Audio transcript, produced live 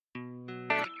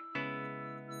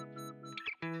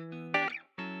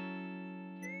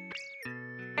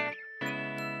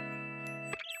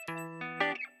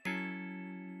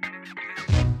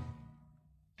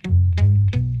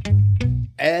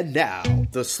And now,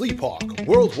 the Sleephawk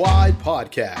Worldwide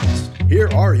Podcast. Here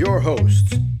are your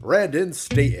hosts, Brandon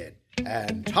Staten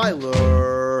and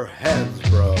Tyler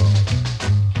Hansbrough.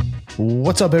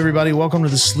 What's up, everybody? Welcome to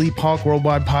the Sleephawk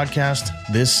Worldwide Podcast.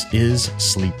 This is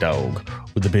Sleep Dog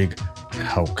with the big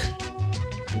Hawk.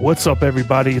 What's up,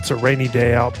 everybody? It's a rainy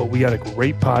day out, but we got a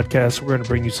great podcast. We're going to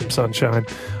bring you some sunshine.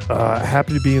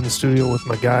 Happy to be in the studio with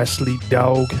my guy, Sleep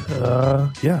Dog.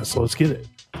 So let's get it.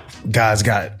 Guys,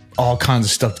 got all kinds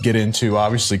of stuff to get into.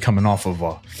 Obviously, coming off of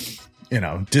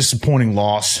a disappointing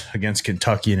loss against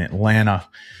Kentucky and Atlanta.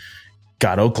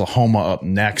 Got Oklahoma up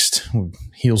next.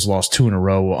 Heels lost 2 in a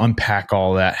row. We'll unpack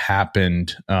all that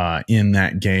happened in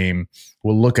that game.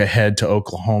 We'll look ahead to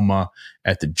Oklahoma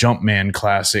at the Jumpman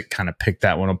Classic, kind of pick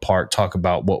that one apart, talk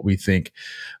about what we think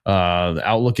the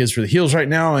outlook is for the Heels right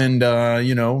now, and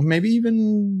maybe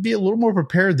even be a little more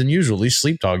prepared than usual. At least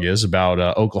Sleep Dog is about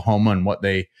Oklahoma and what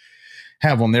they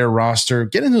have on their roster.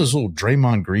 Get into this little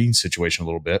Draymond Green situation a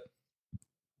little bit,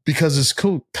 because it's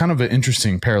cool, kind of an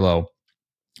interesting parallel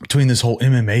between this whole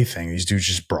MMA thing. These dudes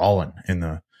just brawling in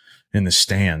the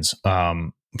stands.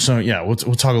 So yeah, we'll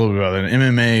talk a little bit about that.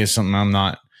 MMA is something I'm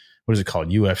not, what is it called?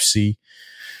 UFC.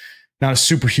 Not a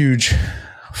super huge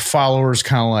followers,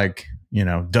 kind of like,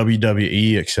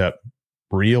 WWE, except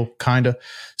real kind of.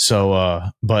 So,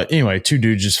 but anyway, 2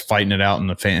 dudes just fighting it out in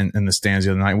the stands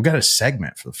the other night. We got a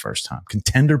segment for the first time,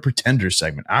 Contender Pretender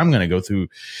segment. I'm going to go through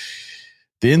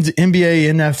the NBA,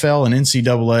 NFL, and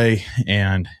NCAA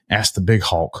and ask the big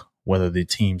Hulk whether the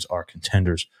teams are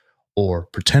contenders or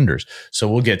pretenders. So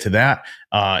we'll get to that.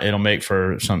 It'll make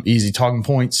for some easy talking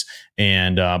points.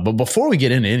 And but before we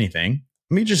get into anything,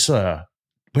 let me just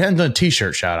we hadn't done a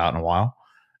t-shirt shout out in a while.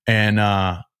 And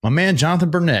my man Jonathan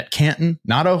Burnett, Canton,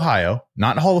 not Ohio,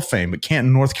 not Hall of Fame, but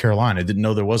Canton, North Carolina. Didn't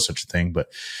know there was such a thing, but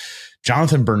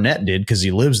Jonathan Burnett did, because he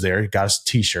lives there. He got us a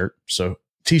t-shirt. So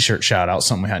t-shirt shout out,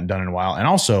 something we hadn't done in a while. And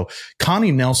also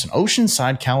Connie Nelson,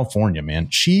 Oceanside, California, man.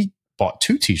 She bought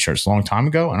 2 t-shirts a long time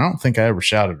ago, and I don't think I ever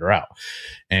shouted her out.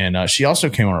 And she also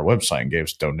came on our website and gave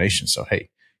us donations. So, hey,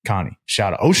 Connie,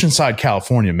 shout out. Oceanside,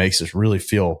 California makes us really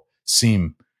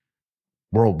seem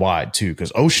worldwide too,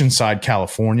 because Oceanside,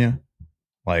 California,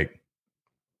 like,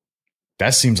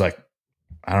 that seems like,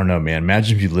 I don't know, man.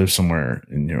 Imagine if you live somewhere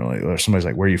and you're like, or somebody's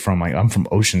like, where are you from? Like, I'm from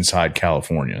Oceanside,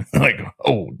 California. Like,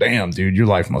 oh, damn, dude, your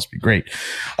life must be great.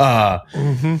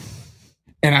 And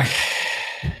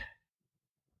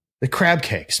the crab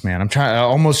cakes, man. I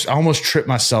almost tripped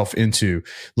myself into,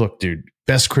 look, dude,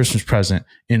 best Christmas present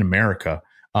in America.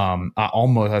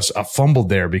 I fumbled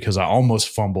there because I almost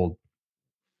fumbled.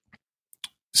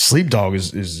 Sleep Dog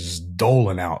is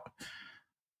doling out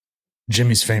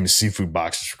Jimmy's Famous Seafood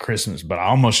boxes for Christmas, but I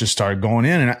almost just started going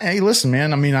in and, hey, listen,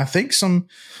 man, I mean, I think some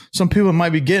people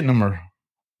might be getting them, or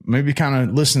maybe kind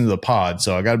of listening to the pod.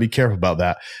 So I got to be careful about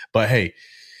that. But hey,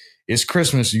 it's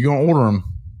Christmas. You're going to order them.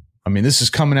 I mean, this is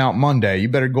coming out Monday. You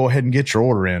better go ahead and get your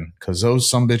order in, because those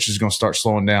some bitches going to start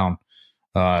slowing down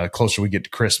closer we get to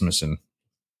Christmas. And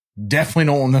definitely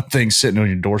don't want them things sitting on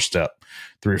your doorstep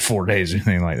 3 or 4 days or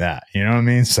anything like that. You know what I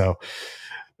mean? So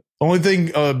only thing,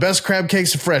 best crab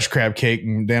cake's a fresh crab cake,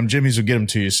 and damn Jimmy's will get them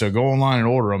to you. So go online and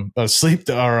order them.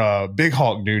 Big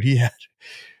Hawk, dude, he had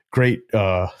great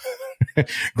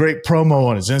great promo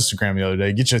on his Instagram the other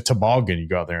day. Get you a toboggan, you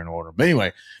go out there and order. But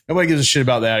anyway, nobody gives a shit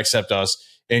about that except us,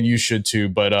 and you should too.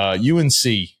 But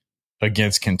UNC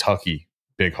against Kentucky,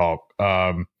 Big Hawk.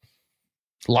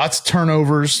 Lots of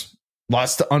turnovers,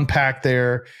 lots to unpack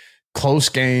there. Close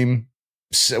game.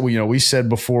 So, we said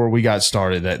before we got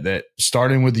started that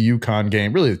starting with the UConn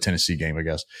game, really the Tennessee game, I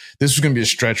guess, this was going to be a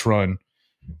stretch run.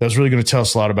 That was really going to tell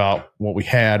us a lot about what we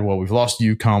had. Well, we've lost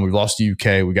to UConn. We've lost to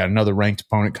UK. We got another ranked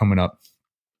opponent coming up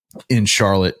in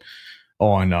Charlotte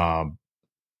on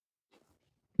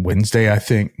Wednesday, I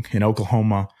think, in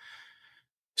Oklahoma.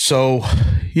 So,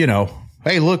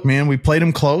 hey, look, man, we played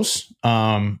them close.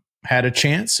 Had a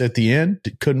chance at the end,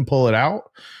 couldn't pull it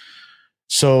out.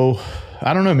 So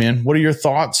I don't know, man. What are your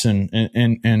thoughts, and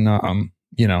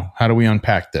how do we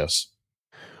unpack this?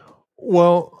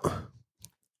 Well,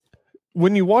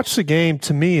 when you watch the game,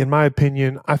 to me, in my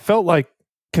opinion, I felt like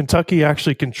Kentucky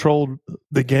actually controlled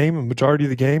the game, a majority of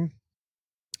the game,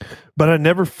 but I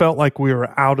never felt like we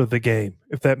were out of the game,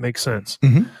 if that makes sense.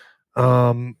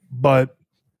 Mm-hmm. But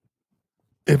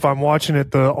if I'm watching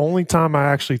it, the only time I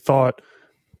actually thought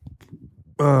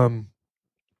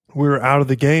we were out of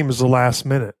the game is the last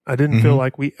minute. I didn't feel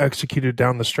like we executed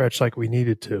down the stretch like we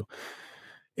needed to.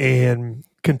 And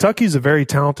Kentucky's a very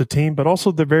talented team, but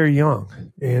also they're very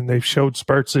young. And they've showed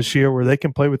spurts this year where they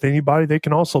can play with anybody. They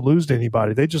can also lose to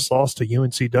anybody. They just lost to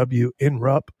UNCW in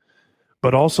Rupp,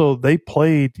 but also they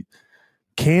played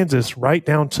Kansas right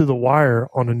down to the wire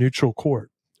on a neutral court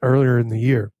earlier in the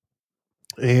year.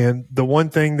 And the one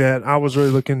thing that I was really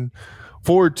looking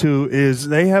forward to is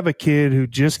they have a kid who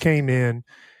just came in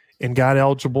and got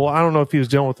eligible. I don't know if he was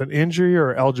dealing with an injury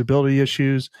or eligibility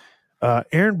issues.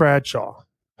 Aaron Bradshaw,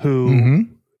 who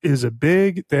is a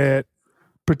big that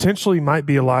potentially might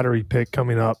be a lottery pick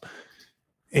coming up.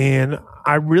 And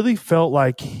I really felt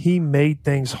like he made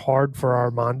things hard for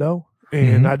Armando.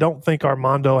 And I don't think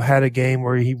Armando had a game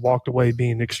where he walked away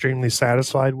being extremely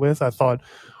satisfied with. I thought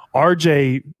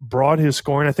RJ brought his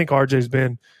scoring. I think RJ's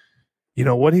been,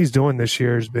 what he's doing this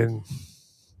year has been,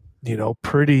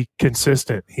 pretty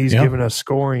consistent. He's given us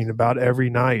scoring about every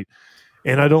night.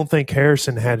 And I don't think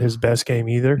Harrison had his best game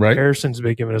either. Right. Harrison's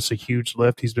been giving us a huge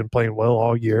lift. He's been playing well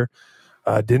all year.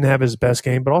 Didn't have his best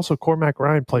game, but also Cormac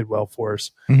Ryan played well for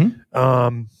us.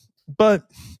 But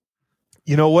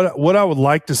what I would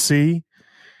like to see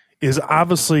is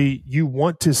obviously you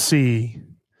want to see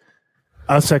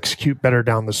us execute better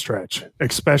down the stretch,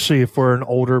 especially if we're an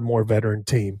older, more veteran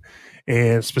team.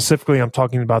 And specifically, I'm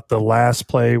talking about the last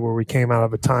play where we came out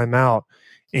of a timeout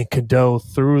and Cadeau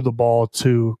threw the ball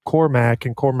to Cormac,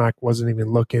 and Cormac wasn't even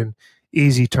looking.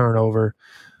 Easy turnover.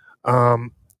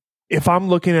 If I'm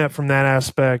looking at it from that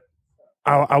aspect,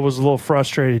 I was a little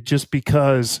frustrated just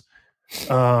because,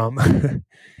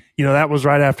 that was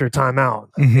right after a timeout.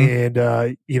 And,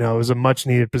 it was a much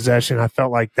needed possession. I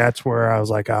felt like that's where I was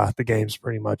like, the game's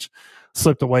pretty much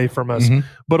slipped away from us.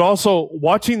 But also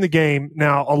watching the game,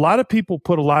 now a lot of people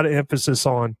put a lot of emphasis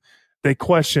on, they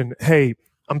question, hey,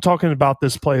 I'm talking about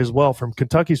this play as well from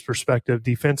Kentucky's perspective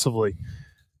defensively.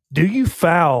 Do you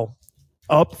foul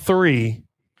up 3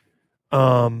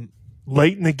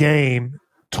 late in the game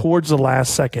towards the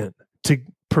last second to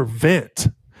prevent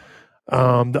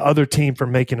the other team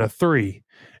from making a 3?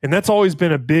 And that's always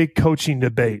been a big coaching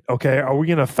debate. Okay, are we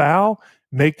going to foul,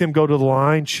 make them go to the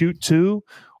line, shoot 2,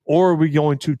 or are we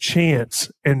going to chance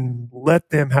and let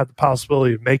them have the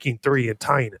possibility of making 3 and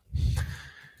tying it?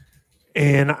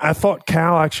 And I thought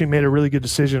Cal actually made a really good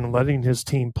decision in letting his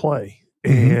team play.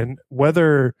 And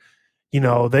whether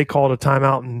they called a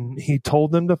timeout and he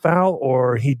told them to foul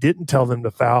or he didn't tell them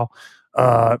to foul,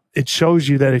 it shows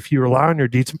you that if you rely on your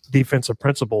defensive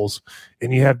principles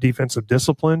and you have defensive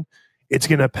discipline, it's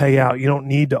going to pay out. You don't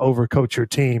need to overcoach your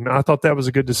team. And I thought that was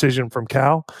a good decision from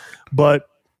Cal. But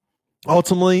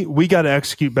ultimately, we got to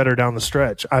execute better down the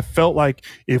stretch. I felt like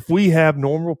if we have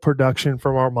normal production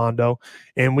from Armando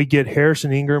and we get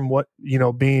Harrison Ingram,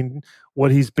 being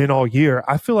what he's been all year,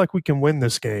 I feel like we can win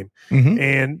this game.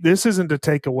 And this isn't to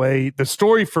take away. The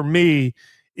story for me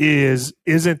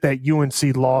isn't that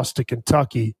UNC lost to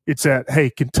Kentucky. It's that, hey,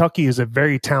 Kentucky is a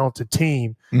very talented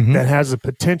team that has the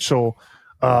potential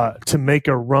to make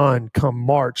a run come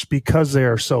March because they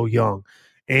are so young.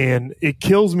 And it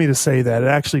kills me to say that. It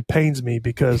actually pains me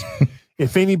because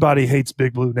if anybody hates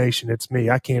Big Blue Nation, it's me.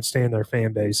 I can't stand their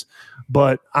fan base.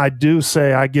 But I do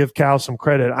say I give Cal some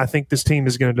credit. I think this team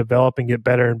is going to develop and get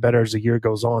better and better as the year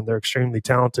goes on. They're extremely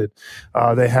talented.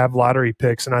 They have lottery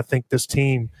picks, and I think this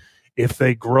team, if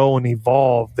they grow and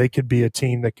evolve, they could be a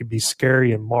team that could be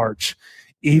scary in March,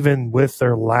 even with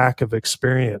their lack of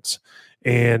experience.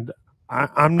 And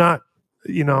I'm not –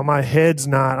 my head's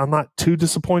not – I'm not too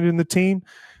disappointed in the team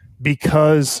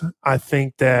because I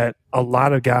think that a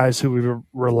lot of guys who we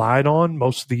relied on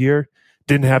most of the year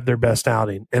didn't have their best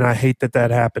outing. And I hate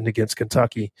that happened against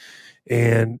Kentucky.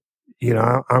 And,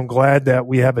 I'm glad that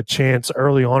we have a chance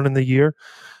early on in the year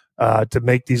to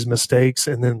make these mistakes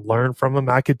and then learn from them.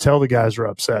 I could tell the guys were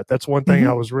upset. That's one thing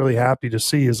I was really happy to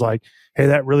see is like, hey,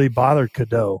 that really bothered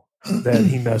Cadeau that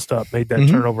he messed up, made that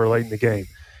turnover late in the game.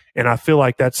 And I feel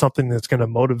like that's something that's going to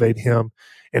motivate him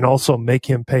and also make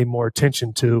him pay more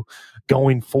attention to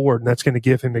going forward. And that's going to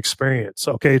give him experience.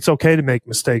 Okay, it's okay to make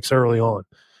mistakes early on.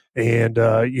 And,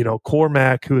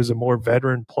 Cormac, who is a more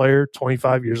veteran player,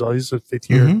 25 years old, he's a fifth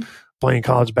year playing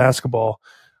college basketball.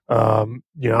 I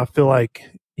feel like,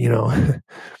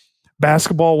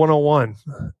 basketball 101,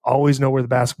 always know where the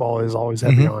basketball is, always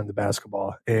have behind the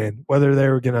basketball. And whether they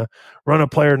were going to run a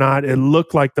play or not, it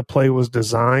looked like the play was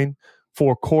designed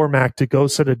for Cormac to go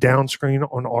set a down screen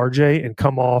on RJ and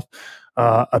come off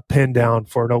a pin down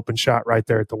for an open shot right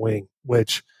there at the wing,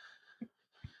 which,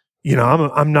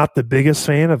 I'm not the biggest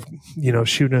fan of,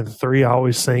 shooting the 3. I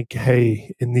always think,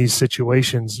 hey, in these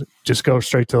situations, just go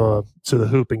straight to the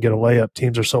hoop and get a layup.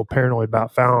 Teams are so paranoid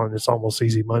about fouling. It's almost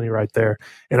easy money right there.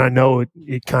 And I know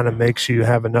it kind of makes you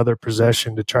have another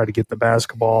possession to try to get the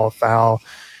basketball, foul,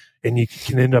 and you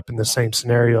can end up in the same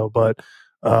scenario. But,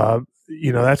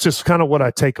 that's just kind of what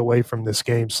I take away from this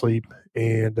game, Sleep.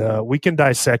 And we can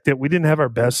dissect it. We didn't have our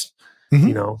best,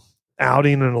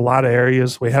 outing in a lot of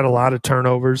areas. We had a lot of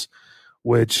turnovers,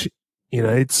 which,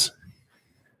 it's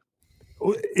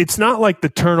not like the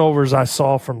turnovers I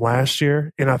saw from last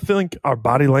year. And I feel like our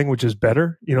body language is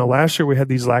better. Last year we had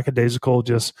these lackadaisical,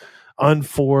 just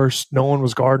unforced, no one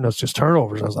was guarding us, just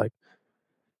turnovers. I was like,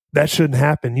 that shouldn't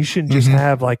happen. You shouldn't just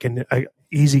have like an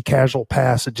easy casual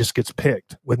pass that just gets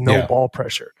picked with no ball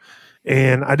pressure.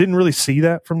 And I didn't really see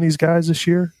that from these guys this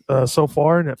year so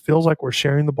far, and it feels like we're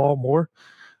sharing the ball more.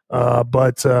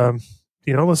 But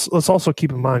let's also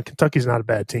keep in mind Kentucky's not a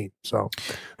bad team, so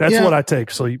that's what I take.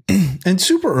 So, and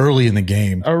super early in the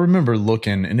game, I remember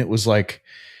looking, and it was like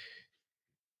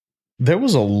there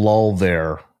was a lull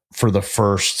there for the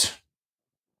first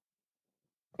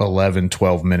 11,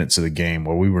 12 minutes of the game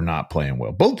where we were not playing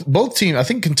well. Both teams, I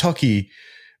think Kentucky,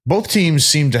 both teams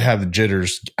seemed to have the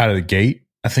jitters out of the gate.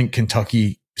 I think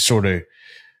Kentucky sort of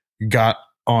got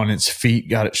on its feet,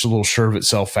 got its little sure of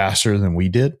itself faster than we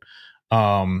did.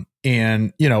 And,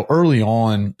 early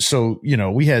on, so,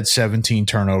 we had 17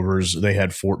 turnovers. They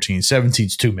had 14.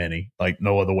 17's too many, like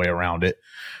no other way around it.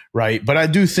 Right. But I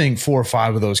do think 4 or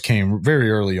 5 of those came very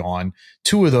early on.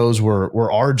 2 of those were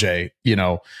RJ,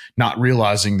 not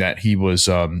realizing that he was,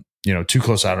 too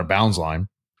close out of bounds line.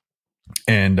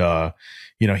 And,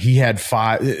 he had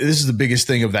 5. This is the biggest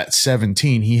thing of that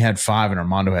 17. He had 5 and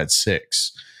Armando had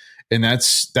 6. And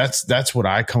that's what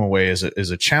I come away as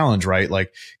a challenge, right?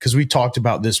 Like, because we talked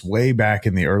about this way back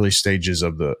in the early stages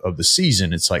of the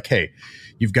season. It's like, hey,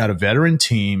 you've got a veteran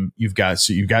team, you've got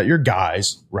your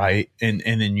guys, right? And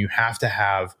then you have to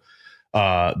have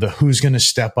the who's going to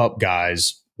step up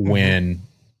guys when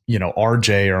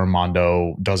RJ or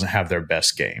Armando doesn't have their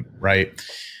best game, right?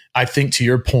 I think to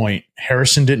your point,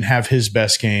 Harrison didn't have his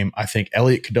best game. I think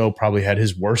Elliot Cadeau probably had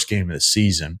his worst game of the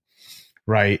season,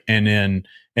 right? And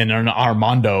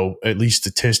Armando, at least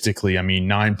statistically,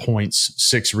 9 points,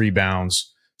 6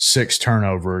 rebounds, 6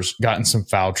 turnovers, got in some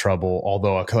foul trouble.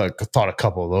 Although I thought a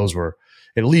couple of those were,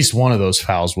 at least one of those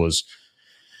fouls was,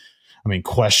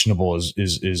 questionable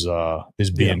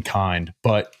is being kind.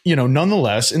 But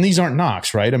nonetheless, and these aren't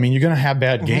knocks, right? You're going to have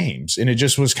bad games, and it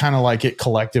just was kind of like it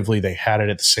collectively. They had it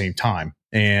at the same time,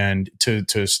 and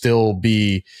to still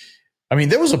be.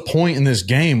 There was a point in this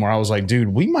game where I was like,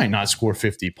 dude, we might not score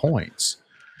 50 points.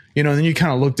 Then you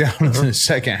kind of look down into the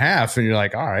second half and you're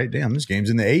like, all right, damn, this game's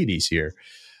in the 80s here.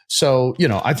 So,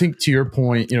 I think to your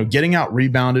point, getting out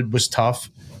rebounded was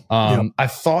tough. I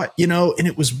thought, and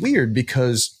it was weird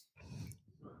because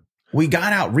we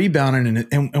got out rebounded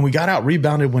and we got out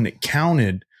rebounded when it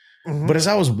counted. But as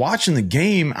I was watching the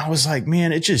game, I was like,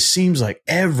 man, it just seems like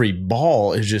every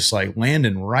ball is just like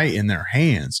landing right in their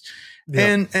hands.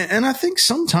 Yep. And I think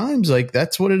sometimes like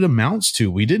that's what it amounts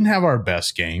to. We didn't have our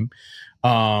best game.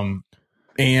 And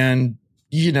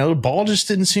the ball just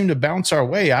didn't seem to bounce our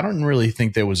way. I don't really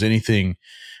think there was anything.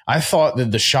 I thought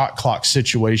that the shot clock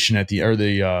situation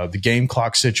the game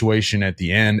clock situation at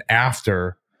the end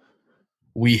after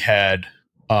we had,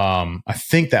 I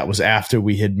think that was after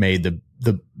we had made the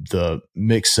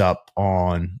mix up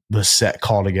on the set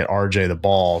call to get RJ the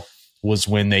ball was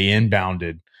when they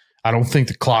inbounded. I don't think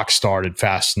the clock started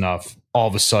fast enough. All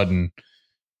of a sudden,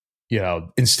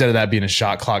 instead of that being a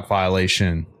shot clock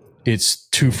violation, it's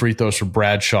 2 free throws for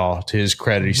Bradshaw. To his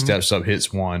credit, he steps up,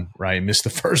 hits 1, right? Missed the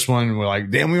first one. And we're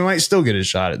like, damn, we might still get a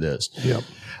shot at this. Yep.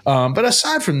 But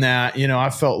aside from that, I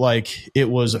felt like it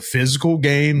was a physical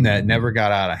game that never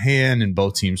got out of hand and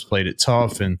both teams played it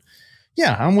tough. And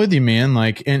yeah, I'm with you, man.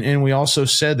 Like, and we also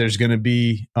said there's going to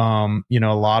be, a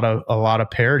lot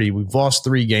of parity. We've lost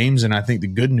 3 games. And I think the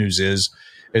good news is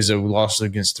that we lost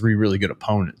against 3 really good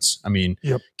opponents.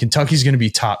 Kentucky's going to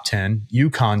be top 10.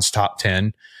 UConn's top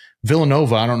 10.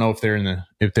 Villanova, I don't know if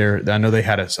I know they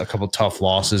had a couple tough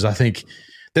losses. I think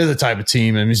they're the type of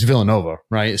team. It's Villanova,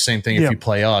 right? Same thing if you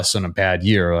play us on a bad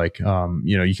year, like,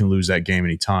 you can lose that game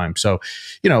anytime. So,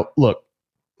 look,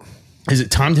 is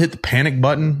it time to hit the panic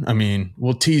button?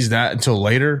 We'll tease that until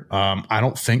later. I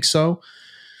don't think so.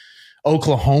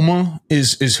 Oklahoma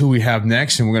is who we have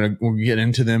next, and we'll get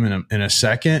into them in a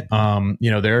second.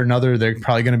 They're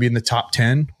probably going to be in the top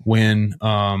 10 when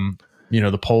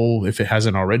the poll, if it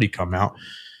hasn't already come out,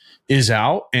 is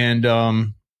out. And I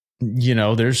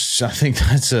think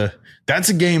that's a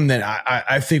game that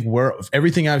I think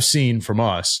everything I've seen from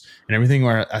us and everything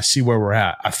where I see where we're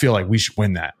at, I feel like we should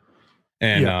win that.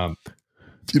 And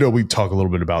we talk a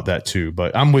little bit about that too.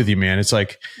 But I'm with you, man. It's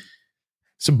like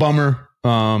it's a bummer.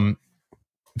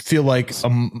 Feel like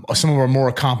some of our more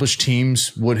accomplished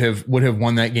teams would have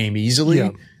won that game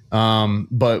easily.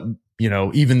 But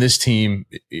even this team,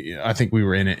 I think we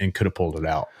were in it and could have pulled it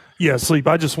out. Yeah, Sleep.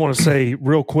 I just want to say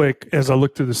real quick as I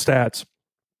look through the stats,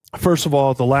 First of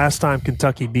all, the last time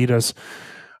Kentucky beat us,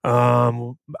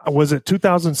 was it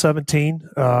 2017?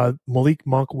 Malik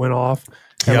Monk went off,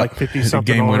 had like 50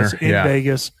 something game on winner us in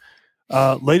Vegas.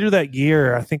 Later that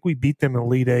year, I think we beat them in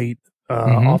Elite Eight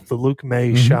off the Luke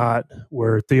May shot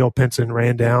where Theo Pinson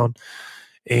ran down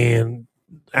and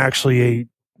actually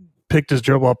picked his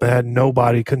dribble up and had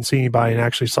nobody, couldn't see anybody, and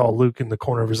actually saw Luke in the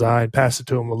corner of his eye and passed it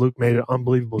to him. And Luke made an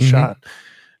unbelievable shot.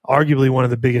 Arguably one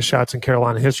of the biggest shots in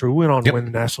Carolina history. We went on to win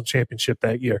the national championship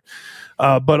that year.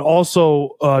 But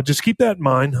also, just keep that in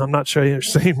mind. I'm not sure you're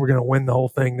saying we're going to win the whole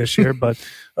thing this year, but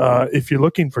if you're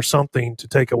looking for something to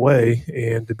take away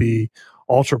and to be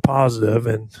ultra positive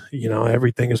and,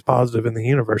 everything is positive in the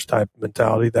universe type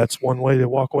mentality, that's one way to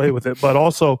walk away with it. But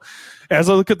also, as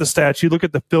I look at the stats, you look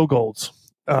at the field goals.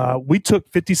 We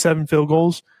took 57 field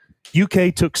goals.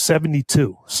 UK took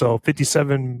 72. So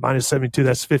 57 minus 72,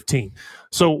 that's 15.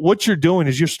 So what you're doing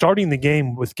is you're starting the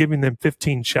game with giving them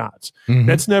 15 shots.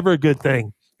 That's never a good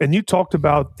thing. And you talked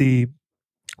about the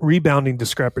rebounding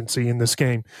discrepancy in this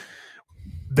game.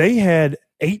 They had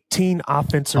 18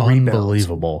 offensive rebounds.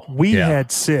 Unbelievable. We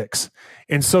had 6.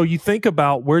 And so you think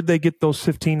about where'd they get those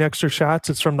 15 extra shots?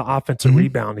 It's from the offensive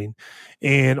rebounding.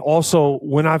 And also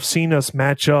when I've seen us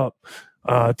match up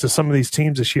to some of these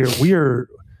teams this year,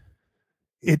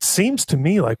 it seems to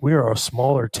me like we are a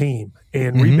smaller team,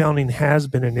 and rebounding has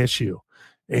been an issue.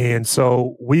 And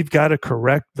so we've got to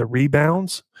correct the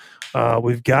rebounds.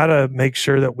 We've got to make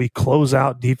sure that we close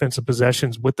out defensive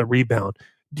possessions with the rebound.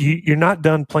 You're not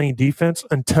done playing defense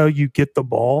until you get the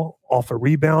ball off a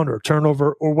rebound or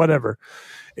turnover or whatever.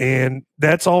 And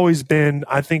that's always been,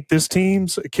 I think, this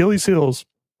team's Achilles heels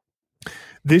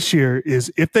this year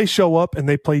is if they show up and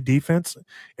they play defense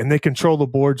and they control the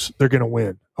boards, they're going to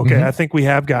win. Okay, I think we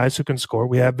have guys who can score.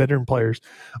 We have veteran players.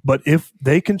 But if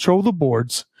they control the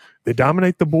boards, they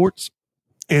dominate the boards,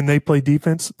 and they play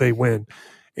defense, they win.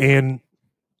 And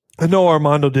I know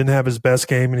Armando didn't have his best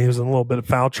game, and he was in a little bit of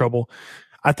foul trouble.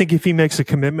 I think if he makes a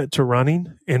commitment to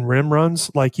running and rim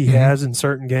runs like he has in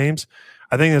certain games,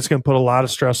 I think that's going to put a lot of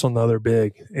stress on the other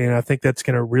big. And I think that's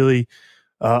going to really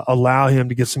allow him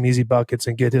to get some easy buckets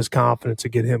and get his confidence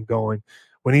and get him going.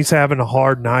 When he's having a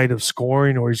hard night of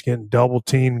scoring or he's getting double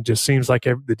teamed, it just seems like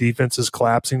the defense is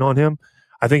collapsing on him.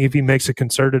 I think if he makes a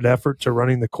concerted effort to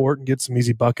running the court and get some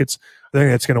easy buckets, I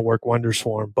think that's going to work wonders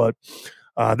for him. But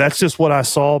that's just what I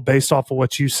saw based off of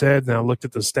what you said. And I looked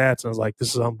at the stats and I was like,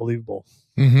 this is unbelievable.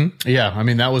 Yeah. I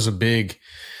mean, that was a big,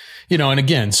 and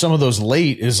again, some of those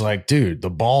late is like, dude,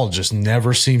 the ball just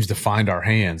never seems to find our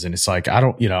hands. And it's like,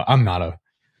 I'm not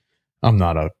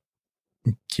a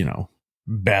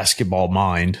basketball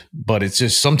mind, but it's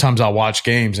just sometimes I'll watch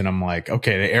games and I'm like,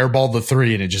 okay, they airballed the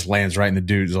 3 and it just lands right in the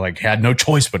dude's like had no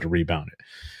choice but to rebound it.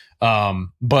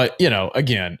 But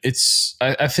again, it's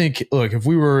I think look, if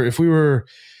we were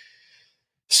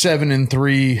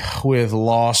 7-3 with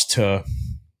loss to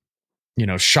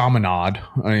Chaminade,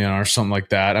 or something like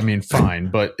that, I mean, fine,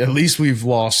 but at least we've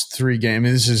lost 3 games. I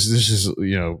mean, this is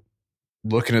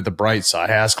looking at the bright side,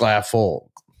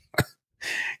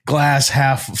 glass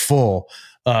half full.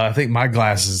 I think my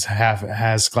glass is half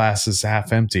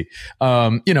empty.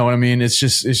 You know what I mean? It's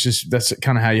just that's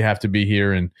kind of how you have to be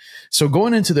here. And so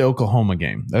going into the Oklahoma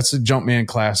game, that's the Jumpman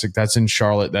Classic. That's in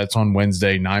Charlotte. That's on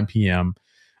Wednesday, 9 p.m.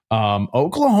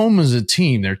 Oklahoma is a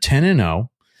team. They're 10-0.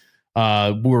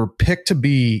 Were picked to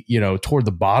be, toward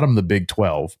the bottom of the Big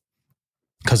 12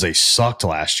 because they sucked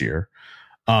last year.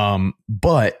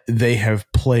 But they have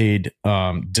played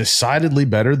decidedly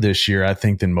better this year, I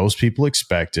think, than most people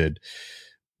expected.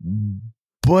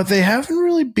 But they haven't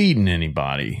really beaten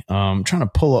anybody. I'm trying to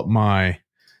pull up my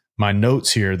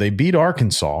notes here. They beat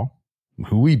Arkansas,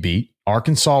 who we beat.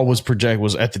 Arkansas was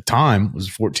at the time was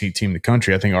the 14th team in the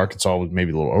country. I think Arkansas was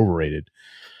maybe a little overrated,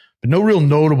 but no real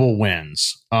notable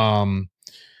wins. I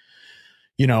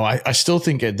still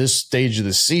think at this stage of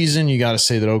the season, you got to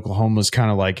say that Oklahoma's kind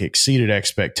of like exceeded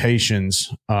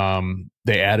expectations.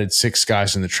 They added 6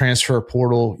 guys in the transfer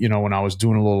portal. When I was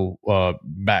doing a little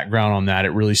background on that, it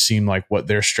really seemed like what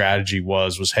their strategy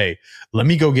was, hey, let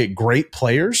me go get great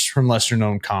players from lesser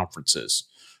known conferences.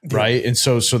 Yeah. Right. And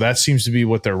so that seems to be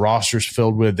what their roster's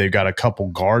filled with. They've got a couple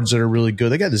guards that are really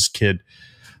good. They got this kid.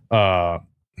 I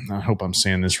hope I'm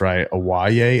saying this right.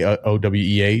 Owaye,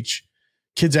 Oweh.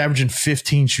 Kid's averaging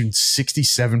 15, shooting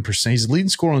 67%. He's the leading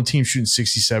scorer on the team, shooting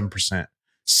 67%,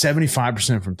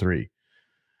 75% from 3.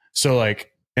 So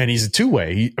and he's a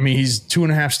 2-way. He's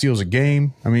 2.5 steals a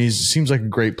game. He seems like a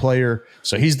great player.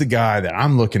 So he's the guy that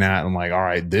I'm looking at. I'm like, all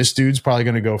right, this dude's probably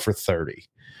going to go for 30.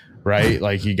 right?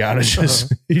 Like you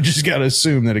just gotta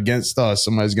assume that against us,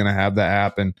 somebody's gonna have that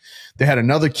happen. They had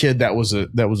another kid that was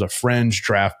a fringe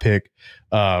draft pick,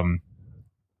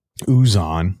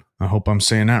 Uzan. I hope I'm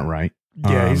saying that right.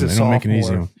 Yeah, he's a sophomore. Make it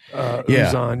easy.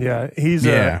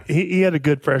 Uzan, he had a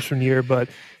good freshman year, but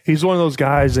he's one of those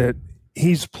guys that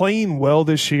he's playing well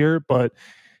this year, but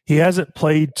he hasn't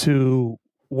played to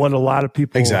what a lot of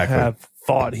people have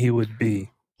thought he would be.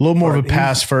 A little more of a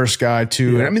pass first guy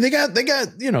too. Yeah. I mean, they got,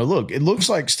 look, it looks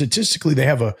like statistically they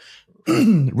have a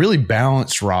really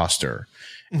balanced roster.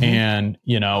 Mm-hmm. And,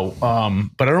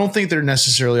 but I don't think they're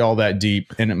necessarily all that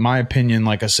deep. And in my opinion,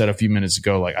 like I said a few minutes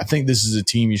ago, like I think this is a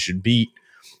team you should beat.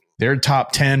 They're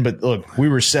top 10, but look, we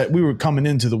were coming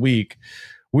into the week.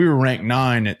 We were ranked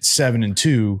 9 at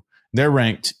 7-2. They're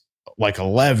ranked like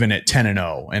 11 at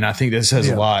 10-0. And I think that says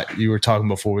a lot. You were talking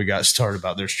before we got started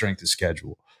about their strength of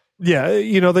schedule. Yeah,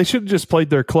 they should have just played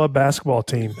their club basketball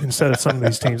team instead of some of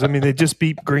these teams. I mean, they just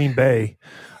beat Green Bay.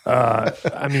 Not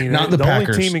the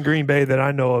Packers. Only team in Green Bay that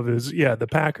I know of is, the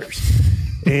Packers.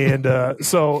 And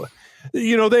so,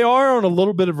 they are on a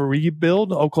little bit of a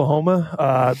rebuild, Oklahoma.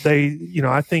 I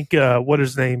think, what is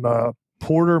his name?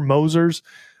 Porter Mosers.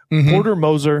 Mm-hmm. Porter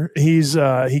Moser,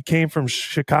 he came from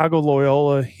Chicago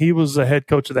Loyola. He was the head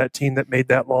coach of that team that made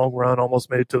that long run, almost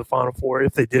made it to the Final Four,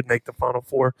 if they did make the Final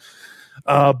Four.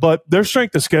 But their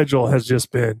strength of schedule has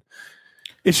just been,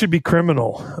 it should be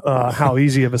criminal how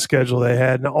easy of a schedule they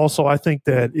had. And also, I think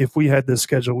that if we had this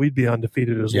schedule, we'd be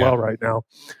undefeated as well right now.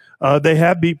 They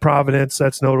have beat Providence,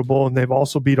 that's notable, and they've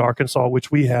also beat Arkansas,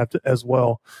 which we have as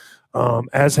well,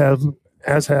 as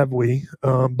have we.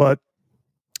 But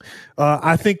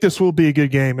I think this will be a good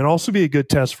game and also be a good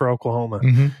test for Oklahoma.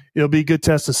 Mm-hmm. It'll be a good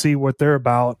test to see what they're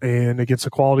about, and against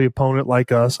a quality opponent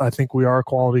like us, I think we are a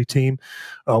quality team.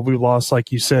 We lost,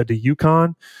 like you said, to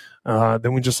UConn.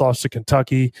 Then we just lost to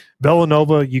Kentucky.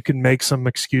 Villanova, you can make some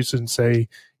excuses and say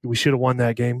we should have won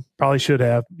that game. Probably should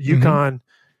have. UConn,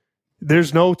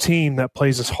 there's no team that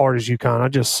plays as hard as UConn. I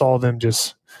just saw them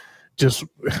just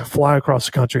fly across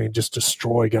the country and just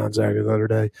destroy Gonzaga the other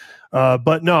day.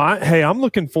 But no, I'm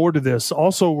looking forward to this.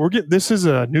 Also, this is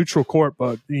a neutral court,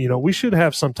 but we should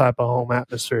have some type of home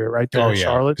atmosphere right there in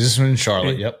Charlotte. This is in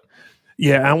Charlotte. Yep.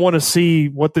 Yeah, I want to see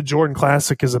what the Jordan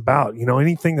Classic is about.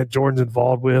 Anything that Jordan's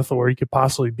involved with or he could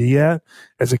possibly be at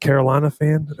as a Carolina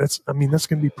fan. That's going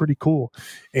to be pretty cool.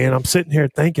 And I'm sitting here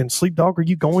thinking, Sleep Dog, are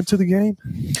you going to the game?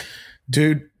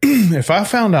 Dude, if I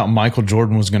found out Michael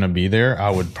Jordan was going to be there, I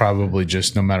would probably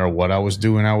just, no matter what I was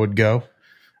doing, I would go.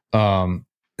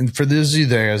 And for those of you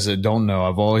guys that don't know,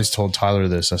 I've always told Tyler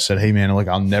this. I said, hey, man, look,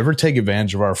 I'll never take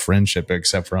advantage of our friendship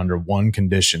except for under one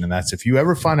condition. And that's if you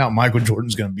ever find out Michael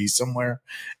Jordan's going to be somewhere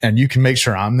and you can make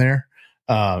sure I'm there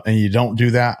and you don't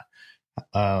do that,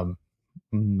 I'm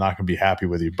not going to be happy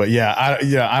with you. But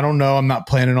I don't know. I'm not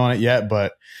planning on it yet,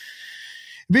 but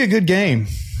it'd be a good game.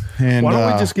 And why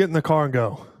don't we just get in the car and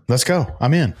go? Let's go.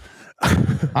 I'm in.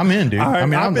 I'm in, dude.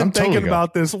 Right, I've been thinking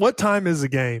about this. What time is the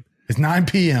game? It's 9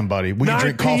 p.m., buddy. We can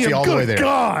drink coffee all the way there.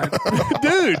 God,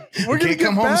 dude, we're gonna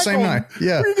come home the same night.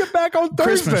 Yeah, we're gonna get back on Thursday.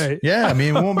 Christmas. Yeah, I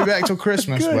mean, we won't be back till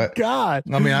Christmas. Good God,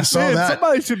 I mean, I saw that.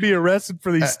 Somebody should be arrested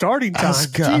for these starting times.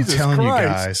 I'm telling you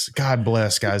guys. God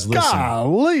bless, guys. Listen.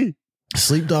 Golly.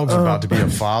 Sleep Dog's about to be a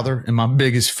father, and my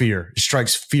biggest fear, it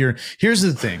strikes fear. Here's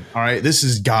the thing, all right? This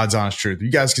is God's honest truth.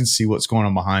 You guys can see what's going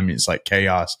on behind me. It's like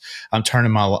chaos. I'm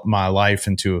turning my life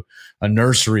into a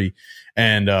nursery,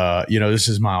 and this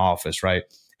is my office, right?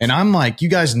 And I'm like, you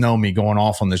guys know me going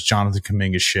off on this Jonathan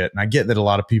Kuminga shit, and I get that a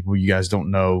lot of people, you guys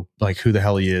don't know like who the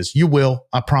hell he is. You will,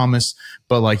 I promise,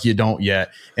 but like you don't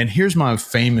yet. And here's my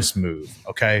famous move,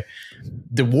 okay?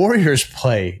 The Warriors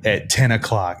play at 10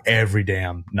 o'clock every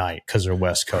damn night because they're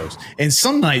West Coast. And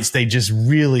some nights they just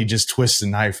really just twist the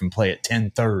knife and play at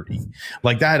 10:30.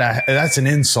 Like that, that's an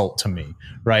insult to me,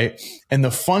 right? And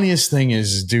the funniest thing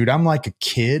is, dude, I'm like a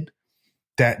kid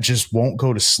that just won't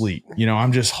go to sleep.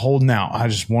 I'm just holding out. I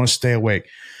just want to stay awake.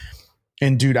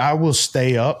 And dude, I will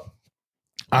stay up.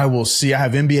 I will see. I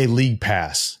have NBA League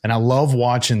Pass, and I love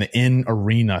watching the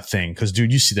in-arena thing because,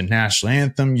 dude, you see the national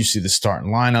anthem, you see the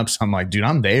starting lineups. I'm like, dude,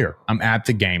 I'm there. I'm at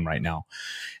the game right now.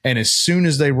 And as soon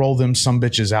as they roll them some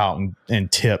bitches out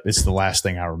and tip, it's the last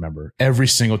thing I remember every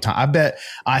single time. I bet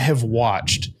I have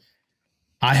watched,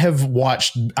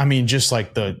 I mean, just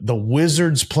like the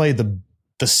Wizards play the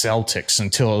Celtics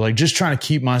until like just trying to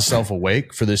keep myself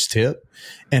awake for this tip.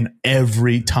 And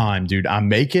every time, dude, I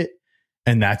make it.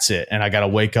 And that's it. And I got to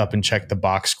wake up and check the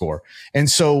box score. And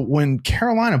so when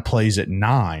Carolina plays at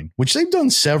 9, which they've done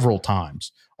several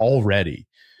times already,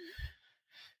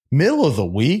 middle of the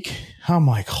week, I'm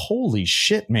like, holy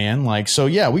shit, man. Like, so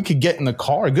yeah, we could get in the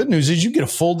car. Good news is you get a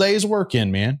full day's work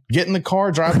in, man. Get in the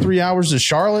car, drive 3 hours to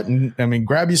Charlotte, and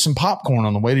grab you some popcorn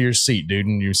on the way to your seat, dude.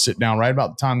 And you sit down right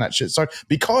about the time that shit starts.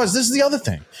 Because this is the other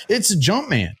thing. It's a jump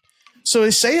man. So they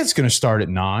say it's going to start at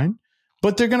 9,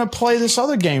 but they're going to play this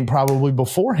other game probably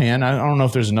beforehand. I don't know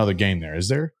if there's another game there. Is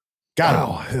there? Got it.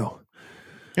 Oh, hell.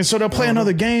 And so they'll play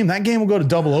another game. That game will go to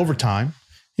double overtime.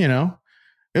 You know,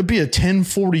 it'll be a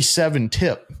 10:47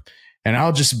 tip. And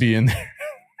I'll just be in there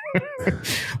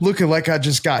looking like I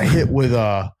just got hit with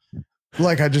a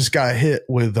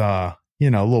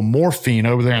little morphine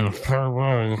over there. Dude,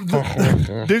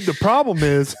 the problem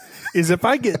is if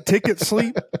I get ticket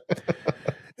sleep,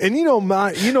 and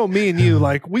me and you,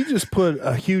 like, we just put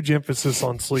a huge emphasis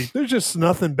on sleep. There's just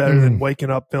nothing better than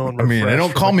waking up feeling refreshed. They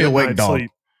don't call me a wake dog.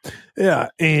 Sleep. Yeah,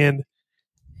 and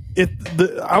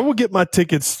I will get my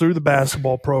tickets through the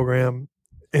basketball program.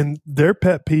 And their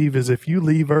pet peeve is if you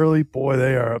leave early, boy,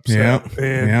 they are upset.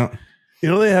 They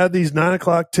have these 9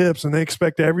 o'clock tips, and they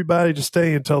expect everybody to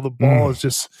stay until the ball is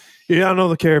just. I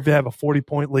don't care if you have a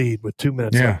 40-point lead with 2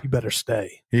 minutes left. You better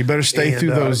stay. You better stay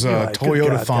through those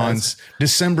Toyota Fonz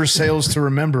December sales to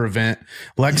remember event,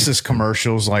 Lexus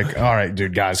commercials. Like, all right,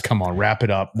 dude, guys, come on, wrap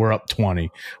it up. We're up 20.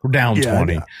 We're down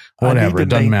 20. Whatever. It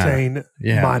doesn't matter.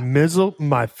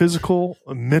 My physical,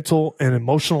 mental, and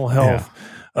emotional health.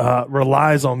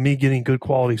 Relies on me getting good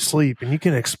quality sleep, and you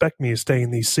can expect me to stay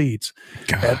in these seats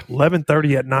at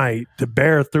 11:30 at night to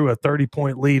bear through a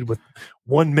 30-point lead with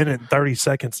 1 minute and 30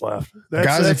 seconds left.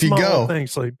 Guys, if you go,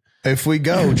 sleep. If we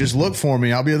go, just look for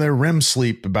me. I'll be there REM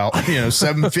sleep about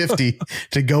 7:50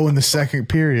 to go in the second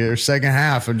period or second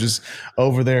half, and just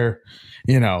over there.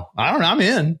 I don't know. I'm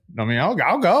in.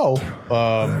 I'll go.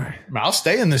 I'll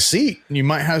stay in the seat. You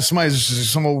might have some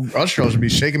old ushers will be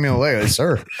shaking me on the leg. Like,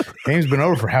 sir, game's been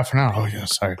over for half an hour. Oh, yeah,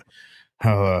 sorry.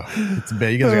 It's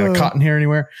bad. You guys got a cotton here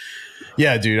anywhere?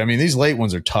 Yeah, dude. These late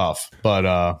ones are tough,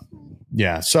 but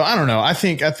yeah. So I don't know. I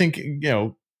think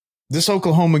this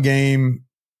Oklahoma game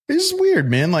is weird,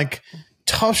 man. Like,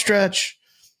 tough stretch,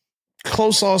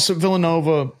 close loss at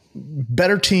Villanova.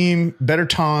 Better team, better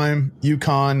time.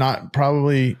 UConn,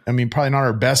 probably not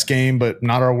our best game, but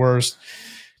not our worst.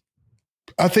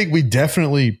 I think we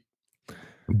definitely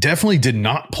did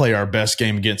not play our best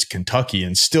game against Kentucky,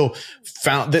 and still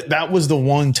found that was the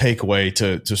one takeaway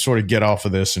to sort of get off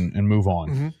of this and move on.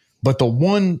 Mm-hmm. But the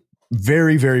one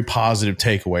very, very positive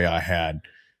takeaway I had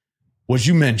was,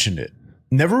 you mentioned it.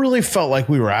 Never really felt like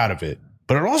we were out of it,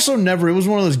 but it was one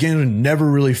of those games that never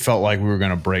really felt like we were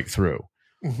going to break through.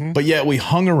 Mm-hmm. But yet we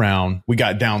hung around. We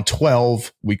got down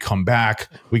 12. We come back.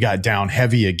 We got down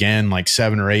heavy again, like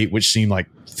 7 or 8, which seemed like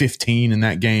 15 in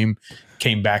that game.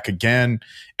 Came back again.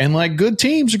 And like, good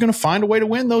teams are going to find a way to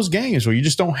win those games where you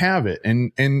just don't have it.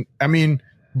 And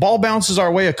ball bounces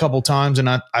our way a couple times, and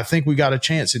I think we got a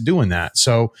chance at doing that.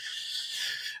 So,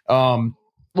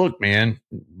 look, man,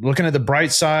 looking at the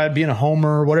bright side, being a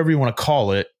homer, whatever you want to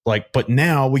call it, but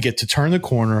now we get to turn the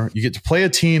corner. You get to play a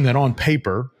team that on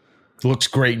paper looks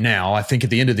great now. I think at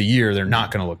the end of the year, they're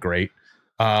not going to look great.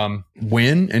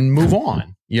 Win and move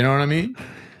on. You know what I mean?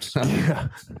 Yeah.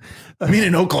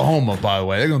 In Oklahoma, by the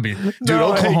way, they're going to be, dude.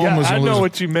 Oklahoma's going to lose. I know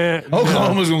what you meant.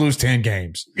 Oklahoma's going to lose 10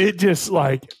 games. It just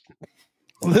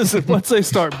listen, once they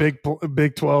start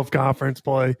Big 12 conference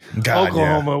play,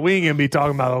 Oklahoma, we ain't going to be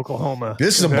talking about Oklahoma.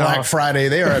 This is a Black Friday.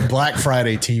 They are a Black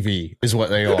Friday TV is what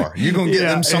they are. You're going to get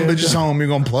them some bitches home. You're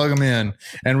going to plug them in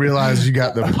and realize you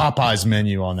got the Popeyes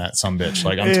menu on that some bitch.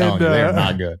 Like, I'm telling you, they are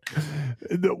not good.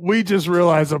 We just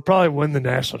realized they'll probably win the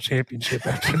national championship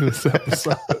after this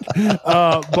episode. Beat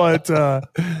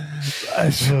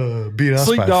us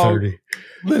by 30.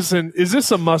 Listen, is this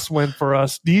a must win for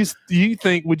us? Do you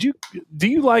think, do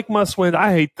you like must win?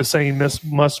 I hate the saying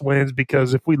must wins,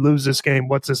 because if we lose this game,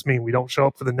 what's this mean? We don't show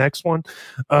up for the next one.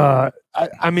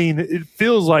 It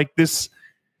feels like this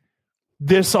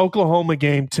Oklahoma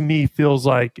game to me feels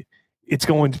like it's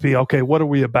going to be, okay, what are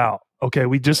we about? Okay,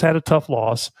 we just had a tough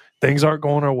loss. Things aren't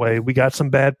going our way. We got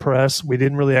some bad press. We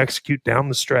didn't really execute down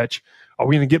the stretch. Are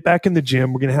we going to get back in the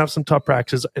gym? We're going to have some tough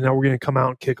practices, and now we're going to come out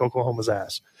and kick Oklahoma's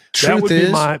ass. That would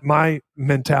be my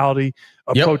mentality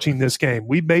approaching this game.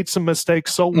 We made some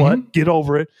mistakes. So what? Mm-hmm. Get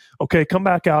over it. Okay, come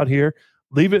back out here.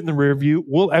 Leave it in the rear view.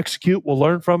 We'll execute. We'll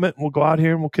learn from it. And we'll go out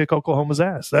here and we'll kick Oklahoma's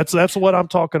ass. That's what I'm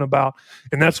talking about,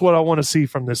 and that's what I want to see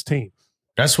from this team.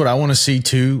 That's what I want to see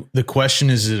too. The question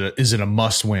is it a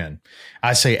must win?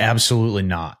 I say absolutely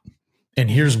not.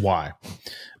 And here's why.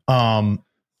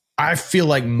 I feel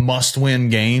like must win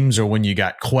games are when you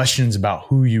got questions about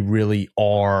who you really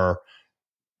are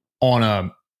on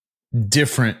a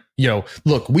different,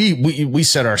 look, we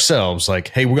said ourselves like,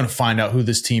 hey, we're going to find out who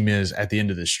this team is at the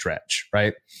end of this stretch,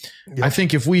 right? Yep. I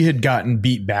think if we had gotten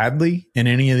beat badly in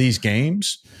any of these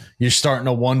games, you're starting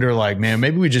to wonder like, man,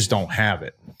 maybe we just don't have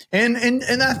it. And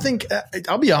I think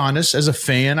I'll be honest, as a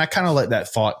fan, I kind of let that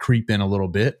thought creep in a little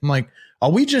bit. I'm like,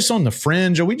 are we just on the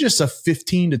fringe? Are we just a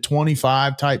 15 to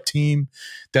 25 type team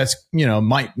that's,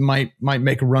 might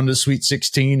make a run to the Sweet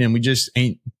 16 and we just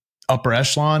ain't upper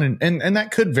echelon? And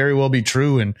that could very well be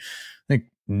true. And I think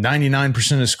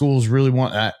 99% of schools really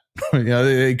want that.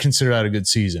 They consider that a good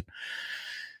season.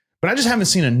 But I just haven't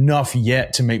seen enough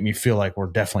yet to make me feel like we're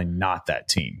definitely not that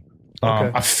team.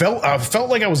 Okay. I felt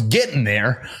like I was getting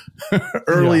there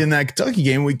early in that Kentucky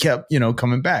game. We kept,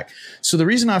 coming back. So the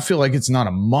reason I feel like it's not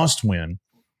a must win,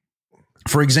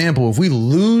 for example, if we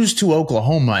lose to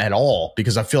Oklahoma at all,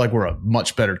 because I feel like we're a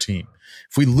much better team.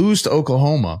 If we lose to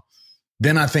Oklahoma,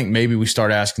 then I think maybe we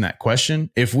start asking that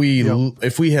question. If we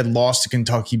had lost to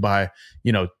Kentucky by,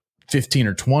 15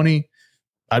 or 20,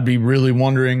 I'd be really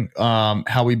wondering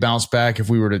how we bounce back if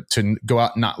we were to go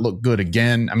out and not look good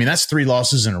again. I mean, that's 3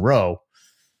 losses in a row.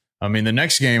 I mean, the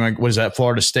next game was at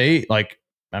Florida State.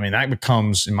 That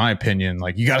becomes, in my opinion,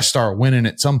 like you got to start winning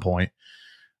at some point.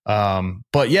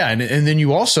 But yeah, and then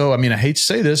you also, I hate to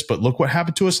say this, but look what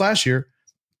happened to us last year.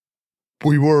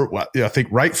 We were, I think,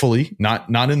 rightfully not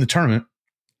in the tournament.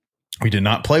 We did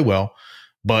not play well,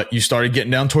 but you started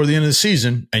getting down toward the end of the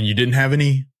season, and you didn't have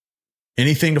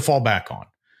anything to fall back on.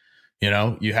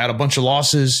 You had a bunch of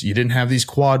losses. You didn't have these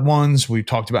quad ones. We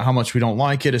talked about how much we don't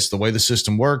like it. It's the way the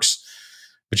system works,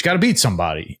 but you got to beat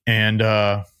somebody. And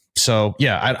so,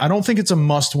 yeah, I don't think it's a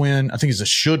must win. I think it's a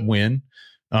should win.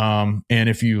 And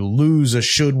if you lose a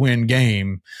should win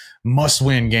game, must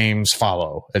win games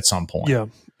follow at some point. Yeah.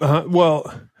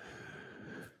 Well,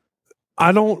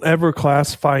 I don't ever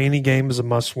classify any game as a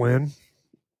must win,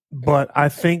 but I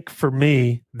think for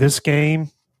me, this game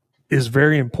is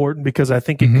very important because I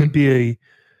think it could be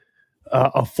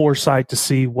a foresight to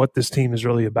see what this team is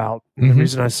really about. And the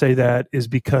reason I say that is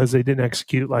because they didn't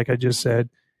execute, like I just said,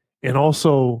 and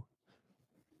also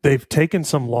they've taken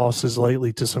some losses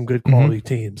lately to some good quality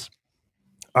teams.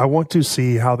 I want to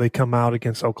see how they come out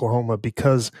against Oklahoma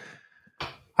because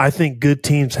I think good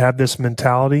teams have this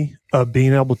mentality of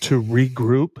being able to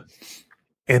regroup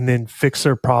and then fix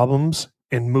their problems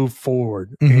and move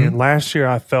forward. And last year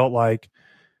I felt like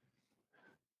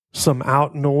some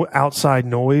outside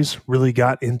noise really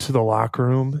got into the locker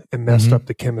room and messed up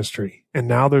the chemistry. And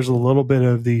now there's a little bit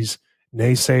of these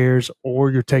naysayers, or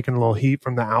you're taking a little heat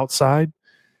from the outside.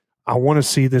 I want to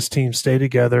see this team stay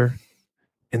together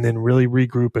and then really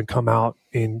regroup and come out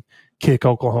and kick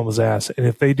Oklahoma's ass. And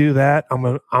if they do that,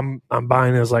 I'm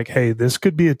buying it as like, hey, this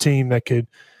could be a team that could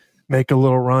make a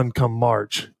little run come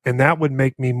March. And that would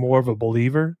make me more of a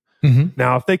believer.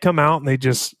 Now, if they come out and they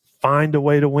just find a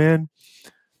way to win,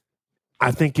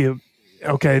 I think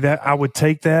that I would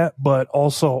take that, but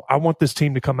also I want this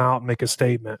team to come out and make a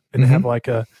statement and have like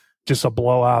just a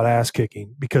blowout ass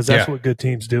kicking because that's what good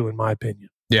teams do, in my opinion.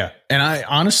 Yeah, and I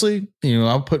honestly,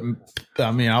 I'll put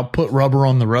rubber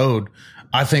on the road.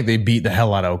 I think they beat the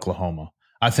hell out of Oklahoma.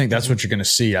 I think that's what you're going to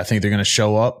see. I think they're going to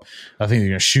show up. I think they're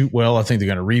going to shoot well. I think they're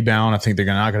going to rebound. I think they're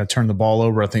not going to turn the ball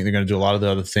over. I think they're going to do a lot of the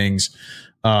other things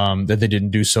that they didn't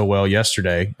do so well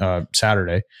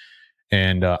Saturday.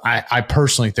 And I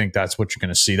personally think that's what you're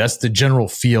going to see. That's the general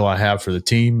feel I have for the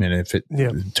team. And if it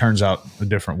turns out a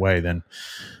different way, then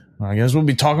I guess we'll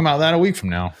be talking about that a week from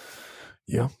now.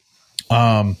 Yeah.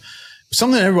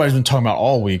 Something that everybody's been talking about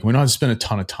all week. We don't have to spend a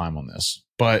ton of time on this,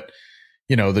 but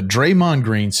the Draymond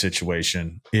Green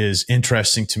situation is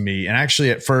interesting to me. And actually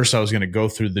at first I was going to go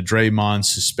through the Draymond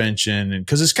suspension and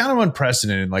cause it's kind of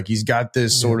unprecedented. Like he's got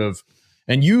this sort of,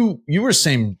 and you were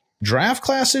same draft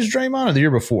class as Draymond or the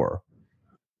year before?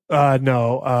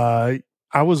 No,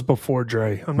 I was before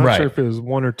Dre. I'm not sure if it was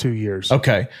 1 or 2 years.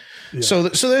 Okay. Yeah. So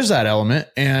there's that element.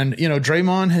 And,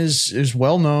 Draymond is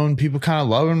well known. People kind of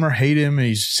love him or hate him. And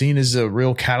he's seen as a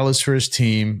real catalyst for his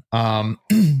team.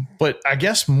 But I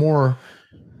guess more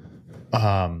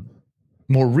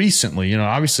recently,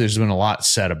 obviously there's been a lot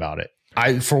said about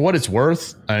it. For what it's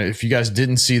worth, if you guys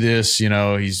didn't see this,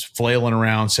 he's flailing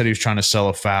around, said he was trying to sell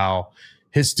a foul,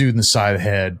 hits dude in the side of the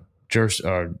head,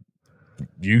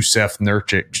 Yusef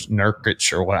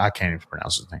Nurkic or what, I can't even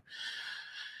pronounce his name.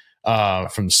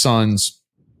 From the Suns,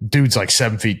 dude's like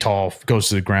 7 feet tall, goes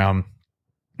to the ground.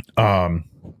 And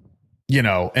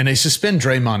they suspend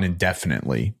Draymond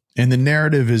indefinitely. And the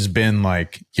narrative has been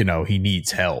like, he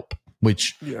needs help,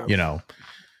 which, it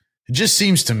just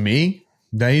seems to me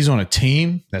that he's on a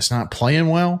team that's not playing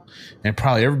well, and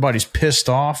probably everybody's pissed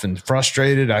off and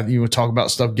frustrated. You would talk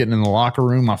about stuff getting in the locker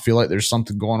room. I feel like there's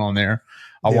something going on there.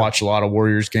 I watch a lot of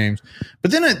Warriors games.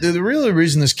 But then the real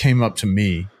reason this came up to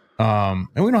me, and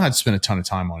we don't have to spend a ton of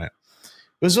time on it,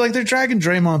 it was like they're dragging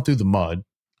Draymond through the mud.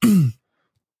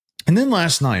 And then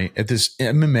last night at this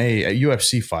MMA, at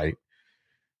UFC fight,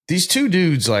 these two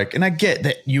dudes, like, and I get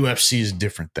that UFC is a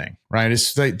different thing, right?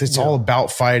 It's like, it's all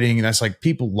about fighting. And that's like,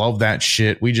 people love that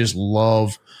shit. We just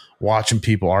love watching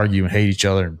people argue and hate each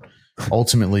other. And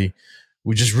ultimately,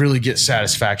 we just really get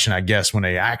satisfaction, I guess, when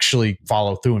they actually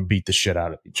follow through and beat the shit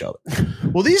out of each other.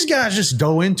 Well, these guys just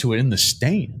go into it in the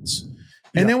stands.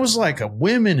 And it was like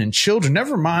women and children,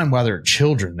 never mind why there are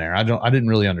children there. I didn't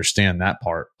really understand that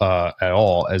part at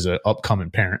all as an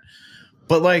upcoming parent.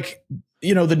 But like,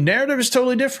 you know, the narrative is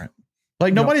totally different.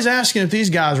 Like, nobody's asking if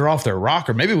these guys are off their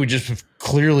rocker. Maybe we just have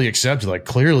clearly accepted, like,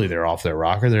 clearly they're off their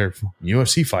rocker. They're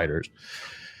UFC fighters.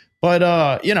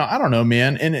 But, you know, I don't know,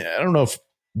 man. And I don't know if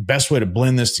best way to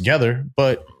blend this together,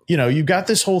 but, you know, you got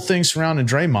this whole thing surrounding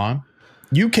Draymond.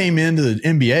 You came into the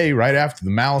NBA right after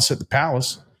the Malice at the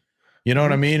Palace. You know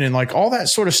what I mean? And like all that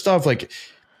sort of stuff, like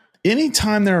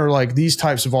anytime there are like these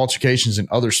types of altercations in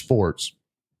other sports,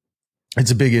 it's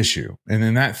a big issue. And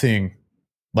then that thing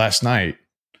last night,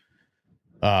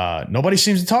 nobody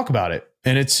seems to talk about it.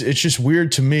 And it's just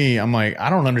weird to me. I'm like, I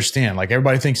don't understand. Like,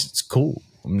 everybody thinks it's cool.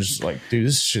 I'm just like, dude,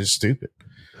 this is just stupid.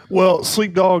 Well,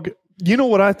 Sleep Dog, you know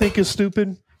what I think is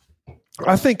stupid?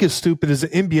 I think is stupid is the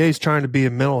NBA is trying to be a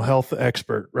mental health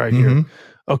expert right here.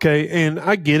 Okay. And